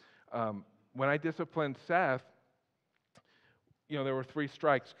 When I disciplined Seth, there were 3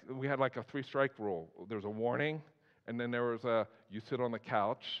 strikes. We had like a 3-strike rule. There was a warning, and then there was you sit on the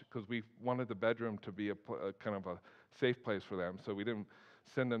couch, because we wanted the bedroom to be a kind of a safe place for them. So we didn't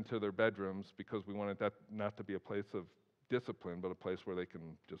send them to their bedrooms, because we wanted that not to be a place of discipline, but a place where they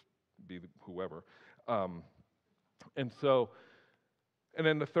can just be whoever. And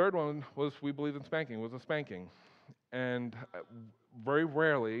then the third one was, we believe in spanking, was a spanking. And very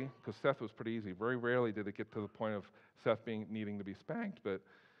rarely, because Seth was pretty easy, very rarely did it get to the point of Seth needing to be spanked. But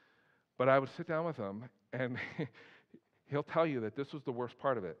I would sit down with him, and he'll tell you that this was the worst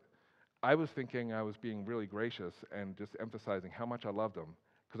part of it. I was thinking I was being really gracious and just emphasizing how much I loved him,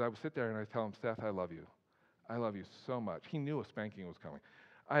 because I would sit there and I'd tell him, Seth, I love you. I love you so much. He knew a spanking was coming.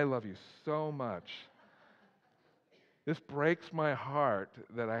 I love you so much. This breaks my heart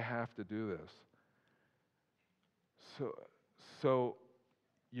that I have to do this. So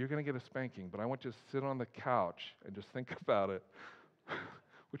you're going to get a spanking, but I want you to sit on the couch and just think about it,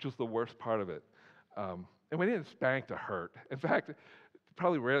 which was the worst part of it. And we didn't spank to hurt. In fact, it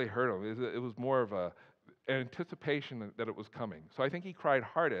probably rarely hurt him. It was more of an anticipation that it was coming. So I think he cried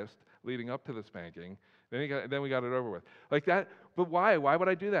hardest leading up to the spanking. Then we got it over with. Like that. But why? Why would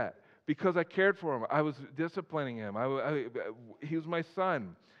I do that? Because I cared for him. I was disciplining him. He was my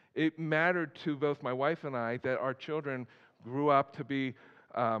son. It mattered to both my wife and I that our children grew up to be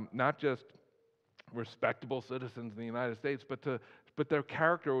not just respectable citizens in the United States, but their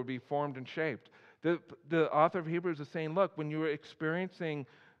character would be formed and shaped. The author of Hebrews is saying, look, when you're experiencing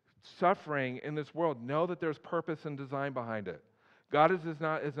suffering in this world, know that there's purpose and design behind it. God is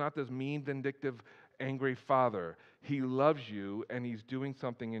not this mean, vindictive, angry father. He loves you, and he's doing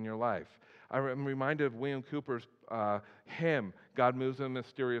something in your life. I'm reminded of William Cooper's hymn, God Moves in a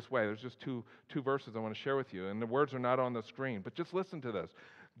Mysterious Way. There's just two verses I want to share with you, and the words are not on the screen, but just listen to this.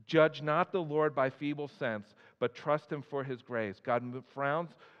 Judge not the Lord by feeble sense, but trust him for his grace. God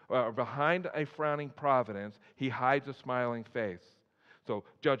frowns behind a frowning providence, he hides a smiling face. So,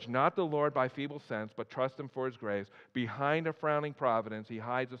 judge not the Lord by feeble sense, but trust him for his grace. Behind a frowning providence, he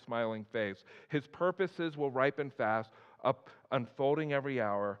hides a smiling face. His purposes will ripen fast, unfolding every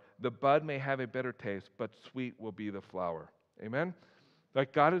hour. The bud may have a bitter taste, but sweet will be the flower. Amen?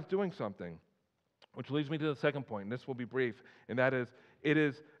 Like God is doing something. Which leads me to the second point, and this will be brief, and that is, it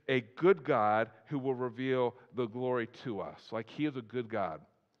is a good God who will reveal the glory to us. Like he is a good God.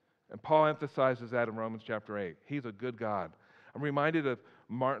 And Paul emphasizes that in Romans chapter 8. He's a good God. I'm reminded of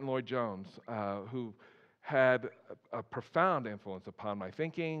Martin Lloyd-Jones, who had a profound influence upon my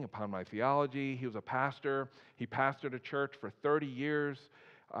thinking, upon my theology. He was a pastor. He pastored a church for 30 years.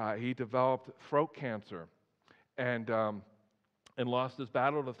 He developed throat cancer and lost his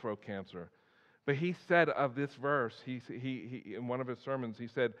battle to throat cancer. But he said of this verse, he in one of his sermons, he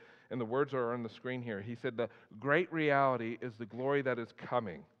said, and the words are on the screen here, he said, the great reality is the glory that is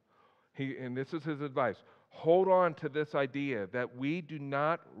coming. And this is his advice. Hold on to this idea that we do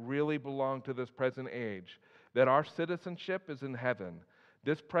not really belong to this present age, that our citizenship is in heaven.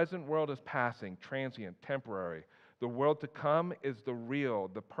 This present world is passing, transient, temporary. The world to come is the real,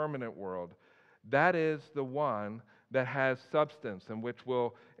 the permanent world. That is the one that has substance and which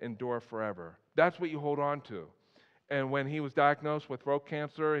will endure forever. That's what you hold on to. And when he was diagnosed with throat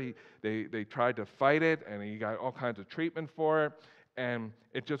cancer, they tried to fight it, and he got all kinds of treatment for it, and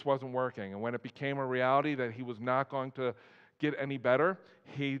it just wasn't working. And when it became a reality that he was not going to get any better,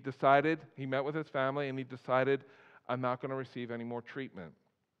 he met with his family, and he decided, I'm not going to receive any more treatment.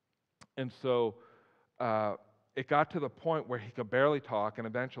 And so it got to the point where he could barely talk, and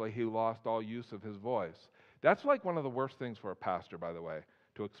eventually he lost all use of his voice. That's like one of the worst things for a pastor, by the way,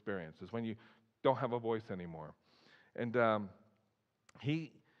 to experience, is when you don't have a voice anymore. And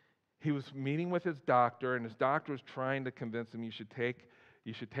he was meeting with his doctor, and his doctor was trying to convince him you should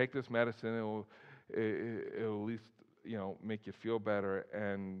take this medicine. It will at least make you feel better.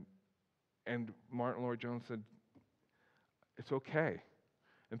 And Martin Lloyd-Jones said, it's okay.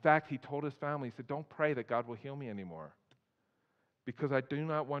 In fact, he told his family, he said, don't pray that God will heal me anymore, because I do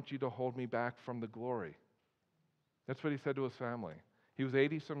not want you to hold me back from the glory. That's what he said to his family. He was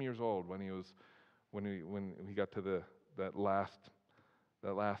 80-some years old when he got to that last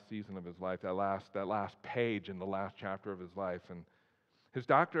season of his life, that last page in the last chapter of his life. And his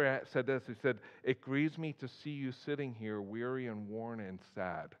doctor said this. He said, it grieves me to see you sitting here weary and worn and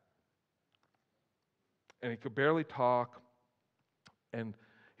sad. And he could barely talk, and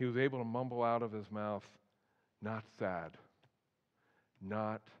he was able to mumble out of his mouth, not sad,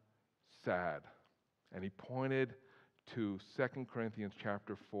 not sad. And he pointed to 2 Corinthians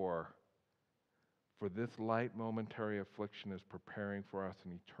chapter 4. For this light momentary affliction is preparing for us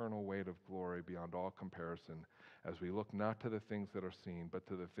an eternal weight of glory beyond all comparison, as we look not to the things that are seen, but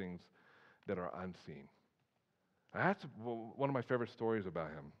to the things that are unseen. That's one of my favorite stories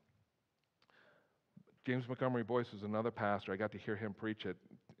about him. James Montgomery Boyce was another pastor. I got to hear him preach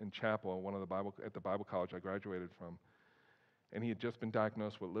in chapel at the Bible college I graduated from. And he had just been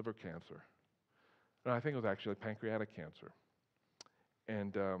diagnosed with liver cancer. No, I think it was actually pancreatic cancer.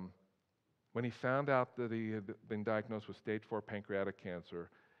 And when he found out that he had been diagnosed with stage 4 pancreatic cancer,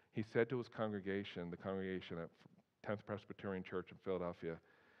 he said to his congregation, the congregation at 10th Presbyterian Church in Philadelphia,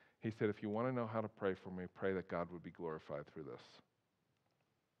 he said, if you want to know how to pray for me, pray that God would be glorified through this.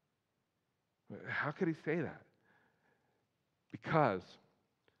 How could he say that? Because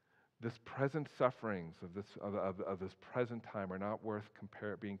this present sufferings of this present time are not worth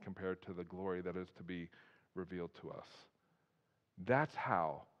being compared to the glory that is to be revealed to us. That's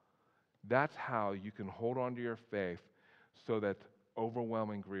how you can hold on to your faith so that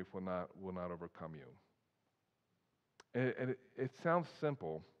overwhelming grief will not overcome you. And it sounds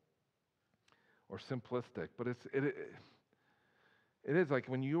simple or simplistic, but it is like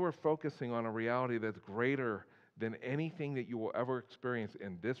when you are focusing on a reality that's greater than anything that you will ever experience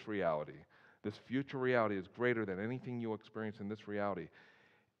in this reality. This future reality is greater than anything you'll experience in this reality.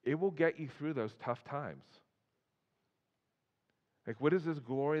 It will get you through those tough times. Like, what is this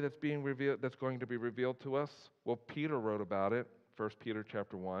glory that's being revealed, that's going to be revealed to us? Well, Peter wrote about it, 1 Peter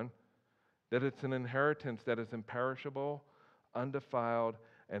chapter 1, that it's an inheritance that is imperishable, undefiled,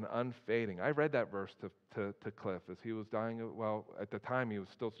 and unfading. I read that verse to Cliff as he was dying. Well, at the time, he was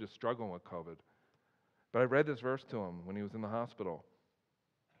still just struggling with COVID. But I read this verse to him when he was in the hospital,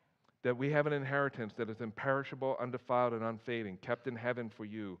 that we have an inheritance that is imperishable, undefiled, and unfading, kept in heaven for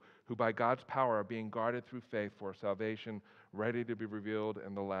you, who by God's power are being guarded through faith for salvation, ready to be revealed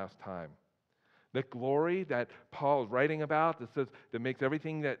in the last time. The glory that Paul is writing about, that makes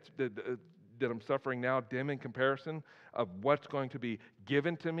everything that I'm suffering now dim in comparison of what's going to be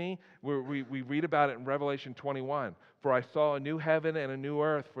given to me. We read about it in Revelation 21. For I saw a new heaven and a new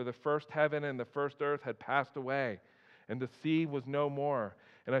earth, for the first heaven and the first earth had passed away, and the sea was no more.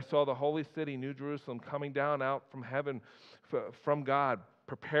 And I saw the holy city, New Jerusalem, coming down out from heaven from God,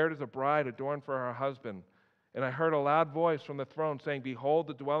 prepared as a bride adorned for her husband. And I heard a loud voice from the throne saying, behold,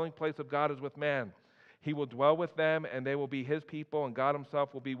 the dwelling place of God is with man. He will dwell with them, and they will be his people, and God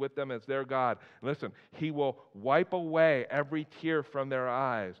himself will be with them as their God. Listen, he will wipe away every tear from their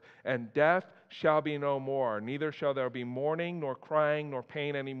eyes, and death shall be no more. Neither shall there be mourning, nor crying, nor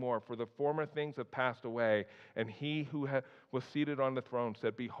pain anymore, for the former things have passed away. And he who was seated on the throne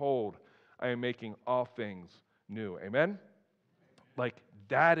said, behold, I am making all things new. Amen? Like,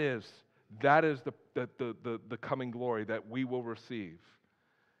 that is the coming glory that we will receive.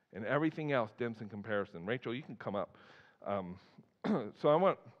 And everything else dims in comparison. Rachel, you can come up. So I'm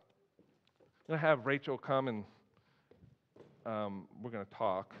going to have Rachel come, and we're going to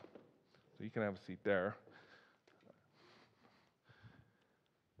talk. So you can have a seat there.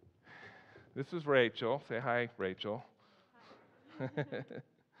 This is Rachel. Say hi, Rachel. Hi.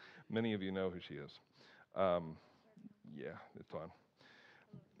 Many of you know who she is. Yeah, it's on.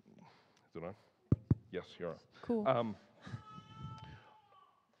 Is it on? Yes, you're on. Cool.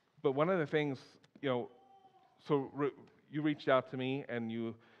 But one of the things, you reached out to me and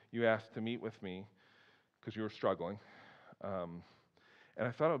you asked to meet with me because you were struggling. And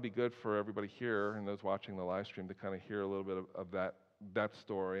I thought it would be good for everybody here and those watching the live stream to kind of hear a little bit of that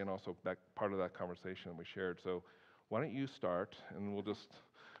story and also that part of that conversation we shared. So why don't you start, and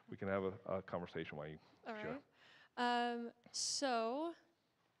we can have a conversation while you share. All right. So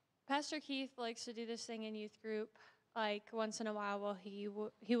Pastor Keith likes to do this thing in youth group. Like once in a while, he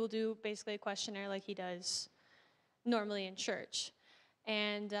will do basically a questionnaire like he does normally in church.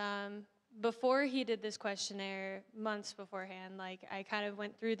 And before he did this questionnaire, months beforehand, like I kind of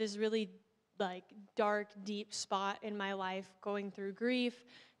went through this really like dark, deep spot in my life, going through grief,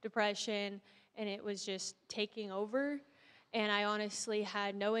 depression, and it was just taking over. And I honestly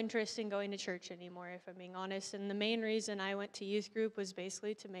had no interest in going to church anymore, if I'm being honest. And the main reason I went to youth group was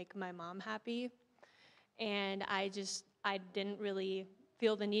basically to make my mom happy. And I didn't really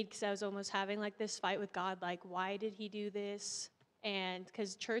feel the need because I was almost having like this fight with God, like, why did he do this? And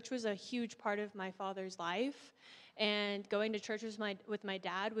because church was a huge part of my father's life. And going to church with my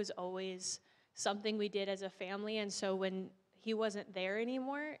dad was always something we did as a family. And so when he wasn't there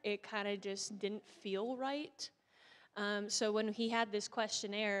anymore, it kind of just didn't feel right. So when he had this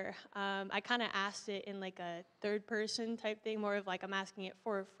questionnaire, I kind of asked it in like a third person type thing, more of like I'm asking it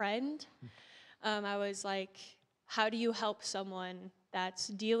for a friend. I was like, how do you help someone that's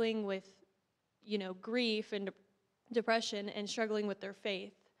dealing with, grief and depression and struggling with their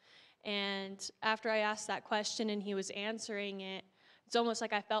faith? And after I asked that question and he was answering it, it's almost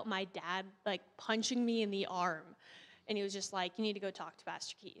like I felt my dad like punching me in the arm. And he was just like, you need to go talk to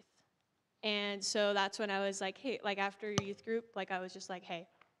Pastor Keith. And so that's when I was like, hey, like after youth group, like I was just like, hey,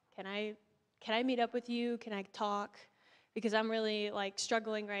 can I meet up with you? Can I talk? Because I'm really like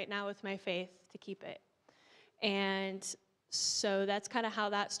struggling right now with my faith to keep it. And so that's kind of how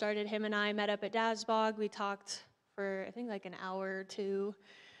that started. Him and I met up at Dasbog. We talked for, I think, like an hour or two.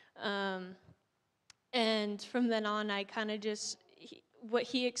 And from then on, I kind of what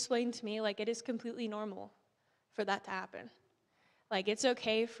he explained to me, like it is completely normal for that to happen. Like it's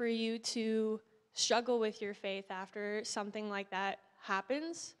okay for you to struggle with your faith after something like that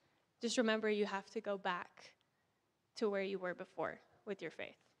happens. Just remember you have to go back to where you were before with your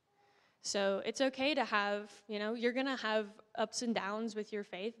faith. So it's okay to have, you're going to have ups and downs with your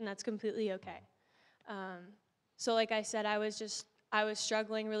faith, and that's completely okay. So like I said, I was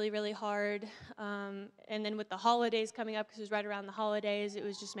struggling really, really hard. And then with the holidays coming up, because it was right around the holidays, it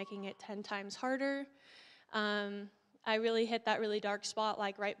was just making it 10 times harder. I really hit that really dark spot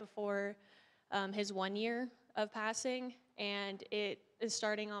like right before his 1 year of passing, and it is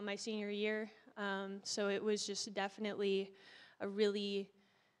starting on my senior year. So it was just definitely a really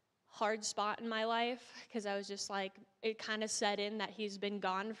hard spot in my life because I was just like, it kind of set in that he's been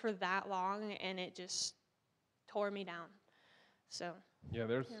gone for that long, and it just tore me down. So yeah,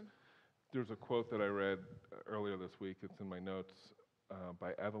 there's a quote that I read earlier this week. It's in my notes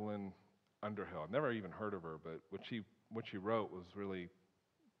by Evelyn Underhill. I've never even heard of her, but what she wrote was really,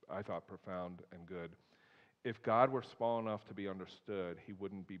 I thought, profound and good. If God were small enough to be understood, he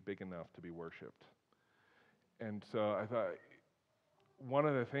wouldn't be big enough to be worshipped. And so I thought, one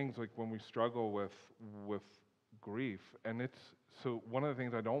of the things, like when we struggle with grief, and so one of the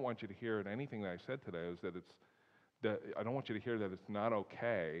things I don't want you to hear in anything that I said today is that I don't want you to hear that it's not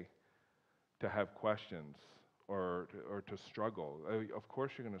okay to have questions or to struggle. Of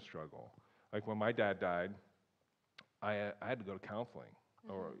course you're going to struggle. Like when my dad died, I had to go to counseling,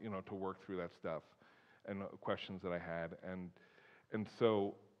 or to work through that stuff and questions that I had, and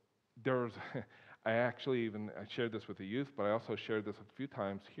so there's. I shared this with the youth, but I also shared this a few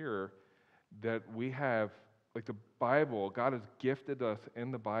times here, that we have, like the Bible, God has gifted us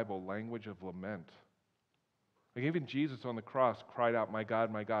in the Bible language of lament. Like even Jesus on the cross cried out, my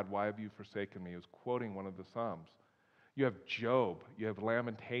God, why have you forsaken me?" He was quoting one of the Psalms. You have Job, you have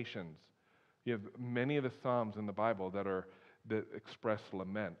Lamentations, you have many of the Psalms in the Bible that express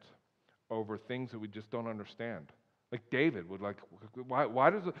lament over things that we just don't understand. Like David would like, why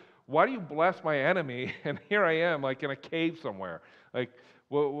do you bless my enemy? And here I am, like in a cave somewhere. Like,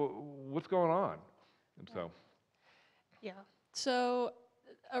 what's going on? And so, Yeah. So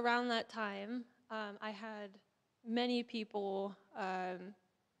around that time, I had many people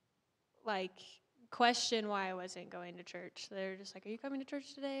like question why I wasn't going to church. They're just like, "Are you coming to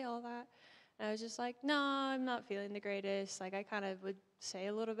church today?" All that. And I was just like, "No, I'm not feeling the greatest." Like I kind of would say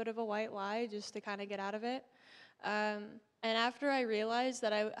a little bit of a white lie just to kind of get out of it. And after I realized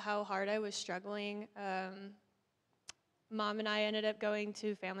that how hard I was struggling, Mom and I ended up going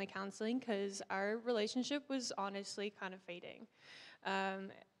to family counseling because our relationship was honestly kind of fading.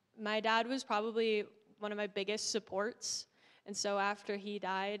 My dad was probably one of my biggest supports, and so after he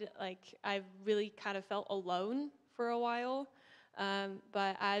died, like I really kind of felt alone for a while.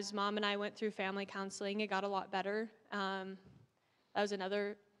 But as Mom and I went through family counseling, it got a lot better. That was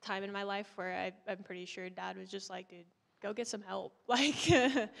another time in my life where I'm pretty sure Dad was just like, "Dude, go get some help." Like,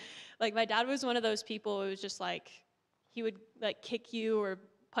 like my dad was one of those people who was just like, he would like kick you or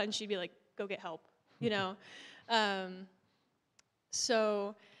punch you, be like, "Go get help," you know.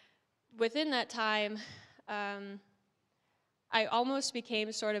 So within that time, I almost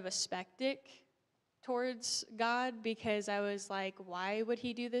became sort of a skeptic towards God because I was like, why would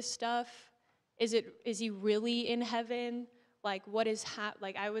he do this stuff? Is he really in heaven? Like what is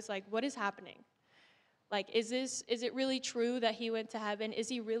like I was like, what is happening? Like is it really true that he went to heaven? Is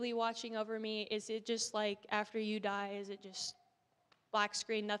he really watching over me? Is it just like after you die, is it just black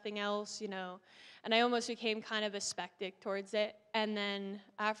screen, nothing else, you know? And I almost became kind of a skeptic towards it. And then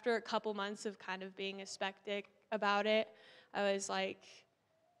after a couple months of kind of being a skeptic about it, I was like,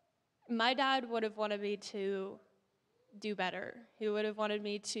 my dad would have wanted me to do better. He would have wanted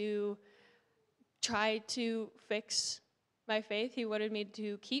me to try to fix my faith. He wanted me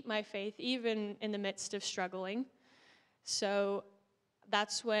to keep my faith even in the midst of struggling. So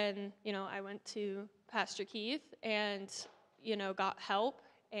that's when, you know, I went to Pastor Keith and, you know, got help.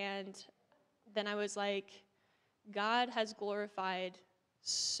 And then I was like, God has glorified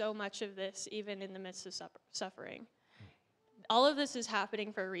so much of this, even in the midst of suffering. All of this is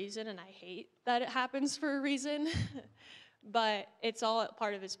happening for a reason, and I hate that it happens for a reason, but it's all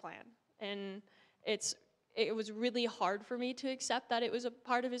part of his plan. And it was really hard for me to accept that it was a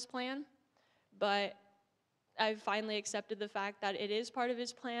part of his plan, but I finally accepted the fact that it is part of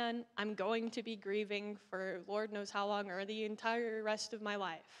his plan. I'm going to be grieving for Lord knows how long or the entire rest of my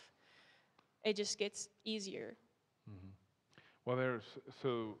life. It just gets easier. mm-hmm. Well,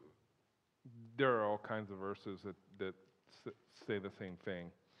 there are all kinds of verses that say the same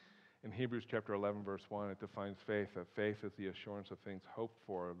thing. In Hebrews chapter 11, verse 1, it defines faith, that faith is the assurance of things hoped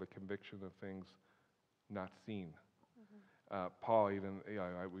for, the conviction of things not seen. Mm-hmm. Paul even,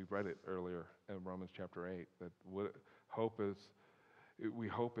 we read it earlier in Romans chapter 8, that hope is, we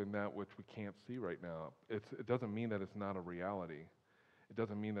hope in that which we can't see right now. It doesn't mean that it's not a reality. It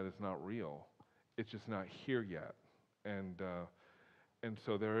doesn't mean that it's not real. It's just not here yet. And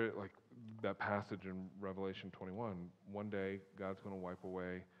so there, like that passage in Revelation 21, one day God's going to wipe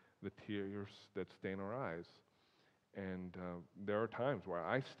away the tears that stain our eyes. And there are times where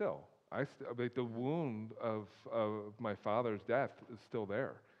like the wound of my father's death is still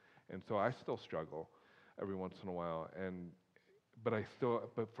there. And so I still struggle every once in a while. But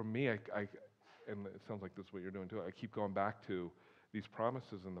for me, and it sounds like this is what you're doing too, I keep going back to these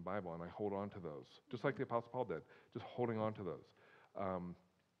promises in the Bible, and I hold on to those, just like the Apostle Paul did, just holding on to those.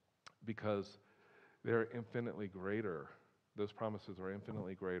 Because they're infinitely greater. Those promises are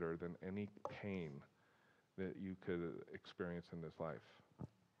infinitely greater than any pain that you could experience in this life.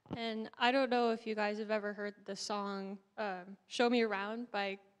 And I don't know if you guys have ever heard the song Show Me Around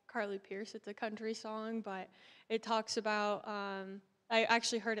by Carly Pierce. It's a country song, but it talks about, I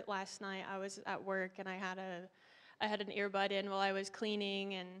actually heard it last night. I was at work and I had an earbud in while I was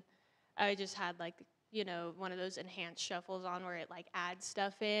cleaning, and I just had like, you know, one of those enhanced shuffles on where it like adds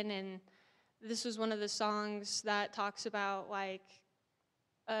stuff in. And this was one of the songs that talks about like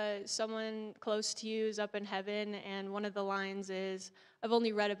someone close to you is up in heaven, and one of the lines is, "I've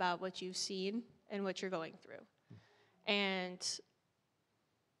only read about what you've seen and what you're going through." And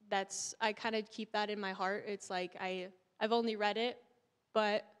I kind of keep that in my heart. It's like I've only read it,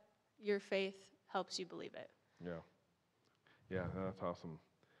 but your faith helps you believe it. Yeah, that's awesome.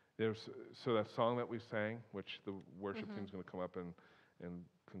 So that song that we sang, which the worship team's going to come up and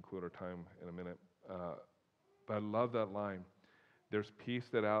conclude our time in a minute. But I love that line. There's peace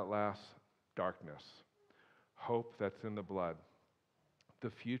that outlasts darkness, hope that's in the blood, the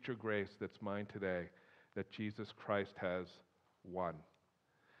future grace that's mine today that Jesus Christ has won.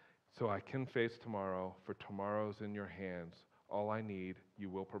 So I can face tomorrow, for tomorrow's in your hands. All I need, you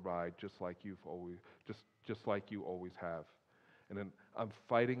will provide, just like you always have. And then I'm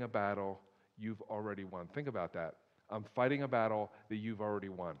fighting a battle you've already won. Think about that. I'm fighting a battle that you've already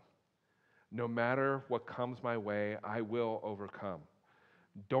won. No matter what comes my way, I will overcome.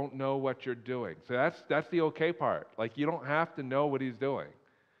 Don't know what you're doing. So that's the okay part. Like, you don't have to know what he's doing.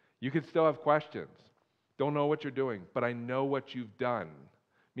 You can still have questions. Don't know what you're doing, but I know what you've done,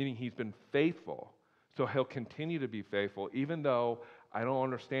 meaning he's been faithful. So he'll continue to be faithful, even though I don't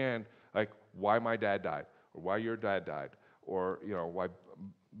understand, like, why my dad died, or why your dad died, or, why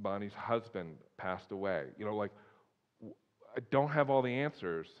Bonnie's husband passed away. I don't have all the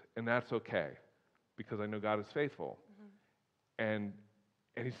answers, and that's okay, because I know God is faithful. And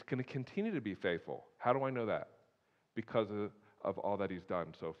he's going to continue to be faithful. How do I know that? Because of all that he's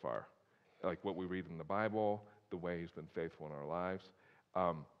done so far. Like what we read in the Bible, the way he's been faithful in our lives.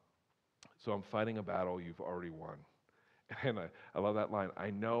 So I'm fighting a battle you've already won. And I love that line.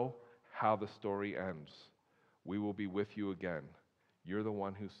 I know how the story ends. We will be with you again. You're the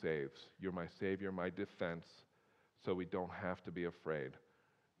one who saves. You're my Savior, my defense, so we don't have to be afraid.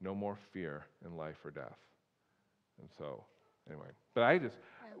 No more fear in life or death. And so, anyway. But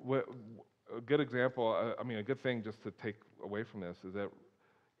a good example, a good thing just to take away from this is that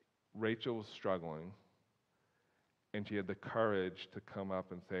Rachel was struggling, and she had the courage to come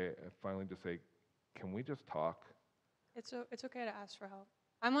up and finally say, can we just talk? It's okay to ask for help.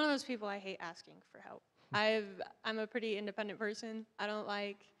 I'm one of those people, I hate asking for help. I'm a pretty independent person. I don't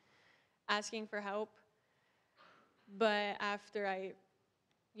like asking for help. But after I,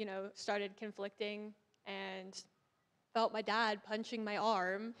 started conflicting and felt my dad punching my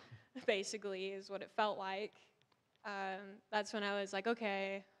arm, basically, is what it felt like, that's when I was like,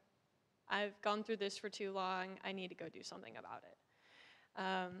 okay, I've gone through this for too long. I need to go do something about it.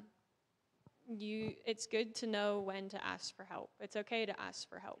 It's good to know when to ask for help. It's okay to ask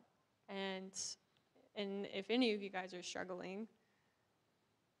for help. And if any of you guys are struggling,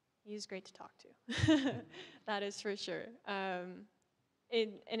 he's great to talk to. That is for sure. And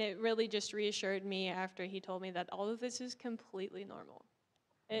it really just reassured me after he told me that all of this is completely normal.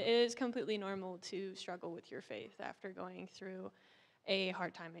 It is completely normal to struggle with your faith after going through a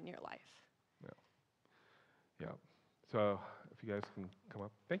hard time in your life. Yeah. So if you guys can come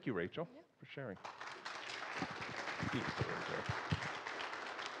up. Thank you, Rachel, for sharing.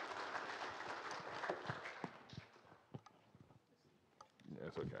 Yeah,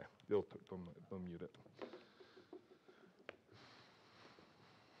 it's okay. They'll mute it.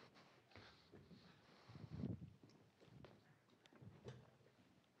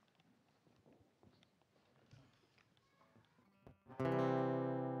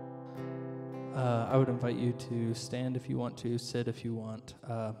 I would invite you to stand if you want to, sit if you want,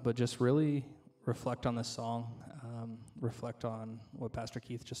 but just really reflect on this song, reflect on what Pastor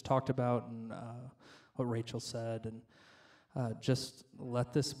Keith just talked about and what Rachel said, and just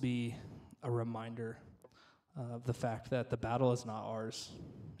let this be a reminder of the fact that the battle is not ours.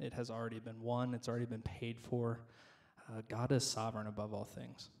 It has already been won. It's already been paid for. God is sovereign above all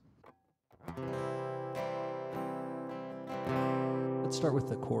things. Let's start with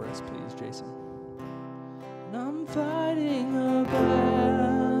the chorus, please, Jason. And I'm fighting a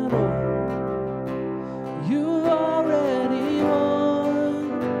battle you've already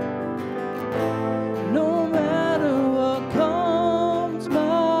won. No matter what comes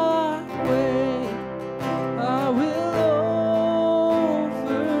my way, I will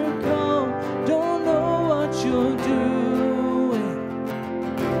overcome. Don't know what you're doing,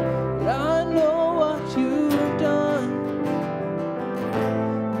 but I know what you've done.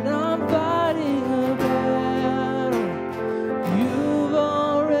 And I'm fighting a battle you've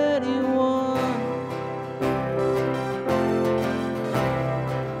already won.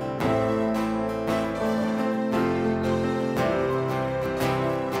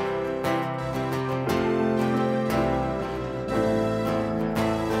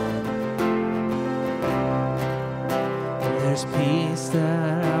 There's peace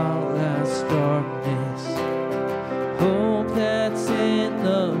that outlasts darkness, hope that's in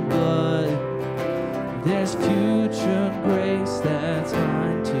the blood. There's future grace that's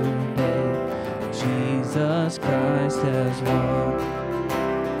mine today. Jesus Christ has won.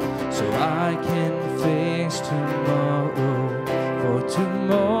 So I can face tomorrow, for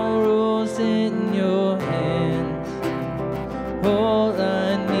tomorrow's in your hands. All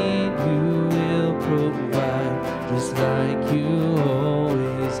I need you will provide.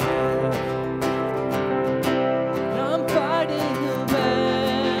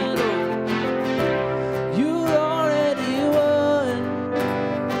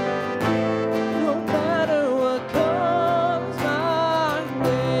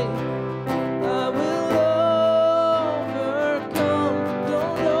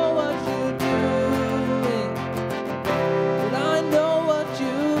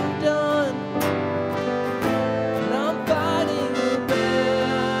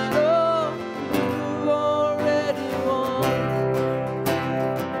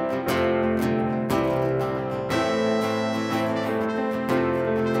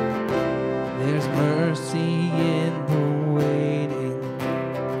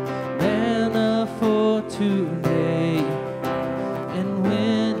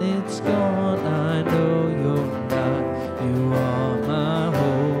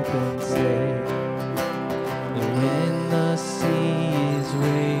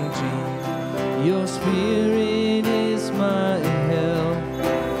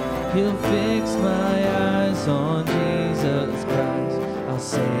 He'll fix my eyes on Jesus Christ. I'll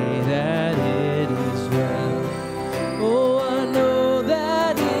say that it is well. Oh, I know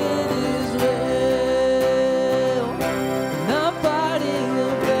that it is well. And I'm fighting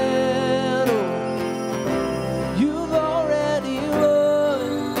a battle you've already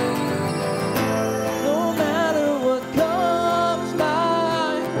won. No matter what comes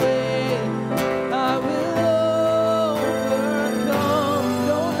my way, I will overcome.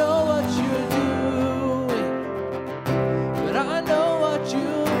 Don't know what you're doing, but I know what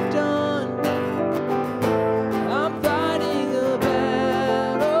you've done. I'm fighting a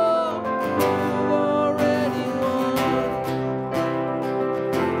battle you've already won.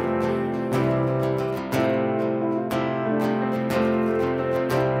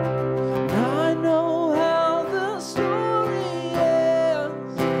 I know how the story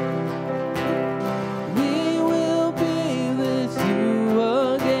ends. We will be with you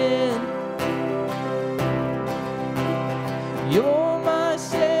again. You're my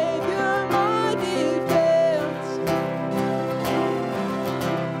savior, my defense.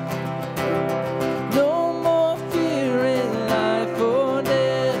 No more fear in life or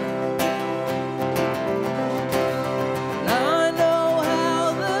death. I know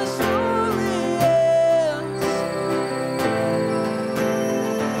how the story ends.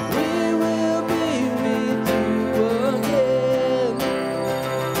 We will be with you again.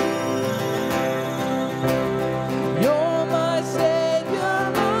 You're my savior,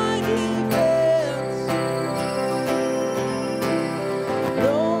 my defense.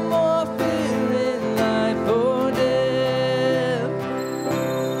 No more fear in life or death.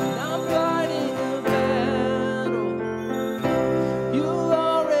 I'm fighting a battle you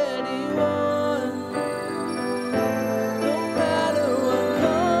already won. No matter what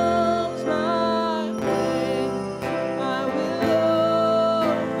comes my way, I will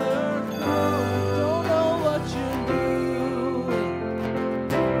overcome. Don't know what you're doing,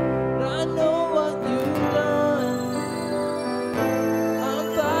 but I know what you've done. I'm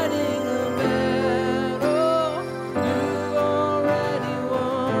fighting a battle you've already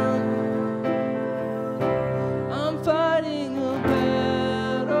won. I'm fighting a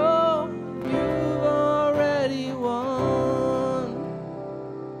battle you've already won.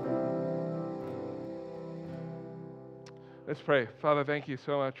 Let's pray. Father, thank you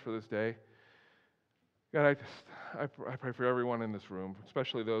so much for this day. God, I pray for everyone in this room,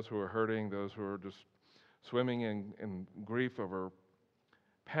 especially those who are hurting, those who are just swimming in grief over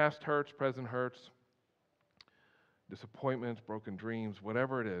past hurts, present hurts, disappointments, broken dreams,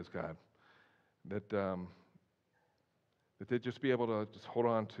 whatever it is, God, that they'd just be able to just hold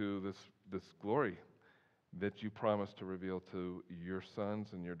on to this glory that you promised to reveal to your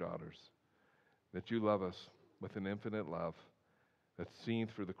sons and your daughters, that you love us with an infinite love that's seen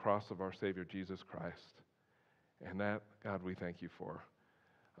through the cross of our Savior, Jesus Christ. And that, God, we thank you for.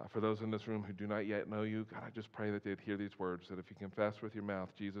 For those in this room who do not yet know you, God, I just pray that they'd hear these words, that if you confess with your mouth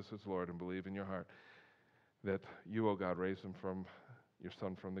Jesus is Lord and believe in your heart that you, O God, raised him from your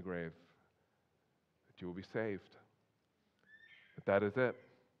Son from the grave, that you will be saved. That is it.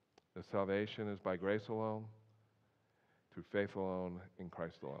 The salvation is by grace alone, through faith alone, in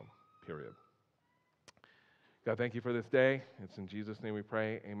Christ alone, period. God, thank you for this day. It's in Jesus' name we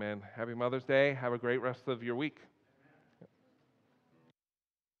pray. Amen. Happy Mother's Day. Have a great rest of your week.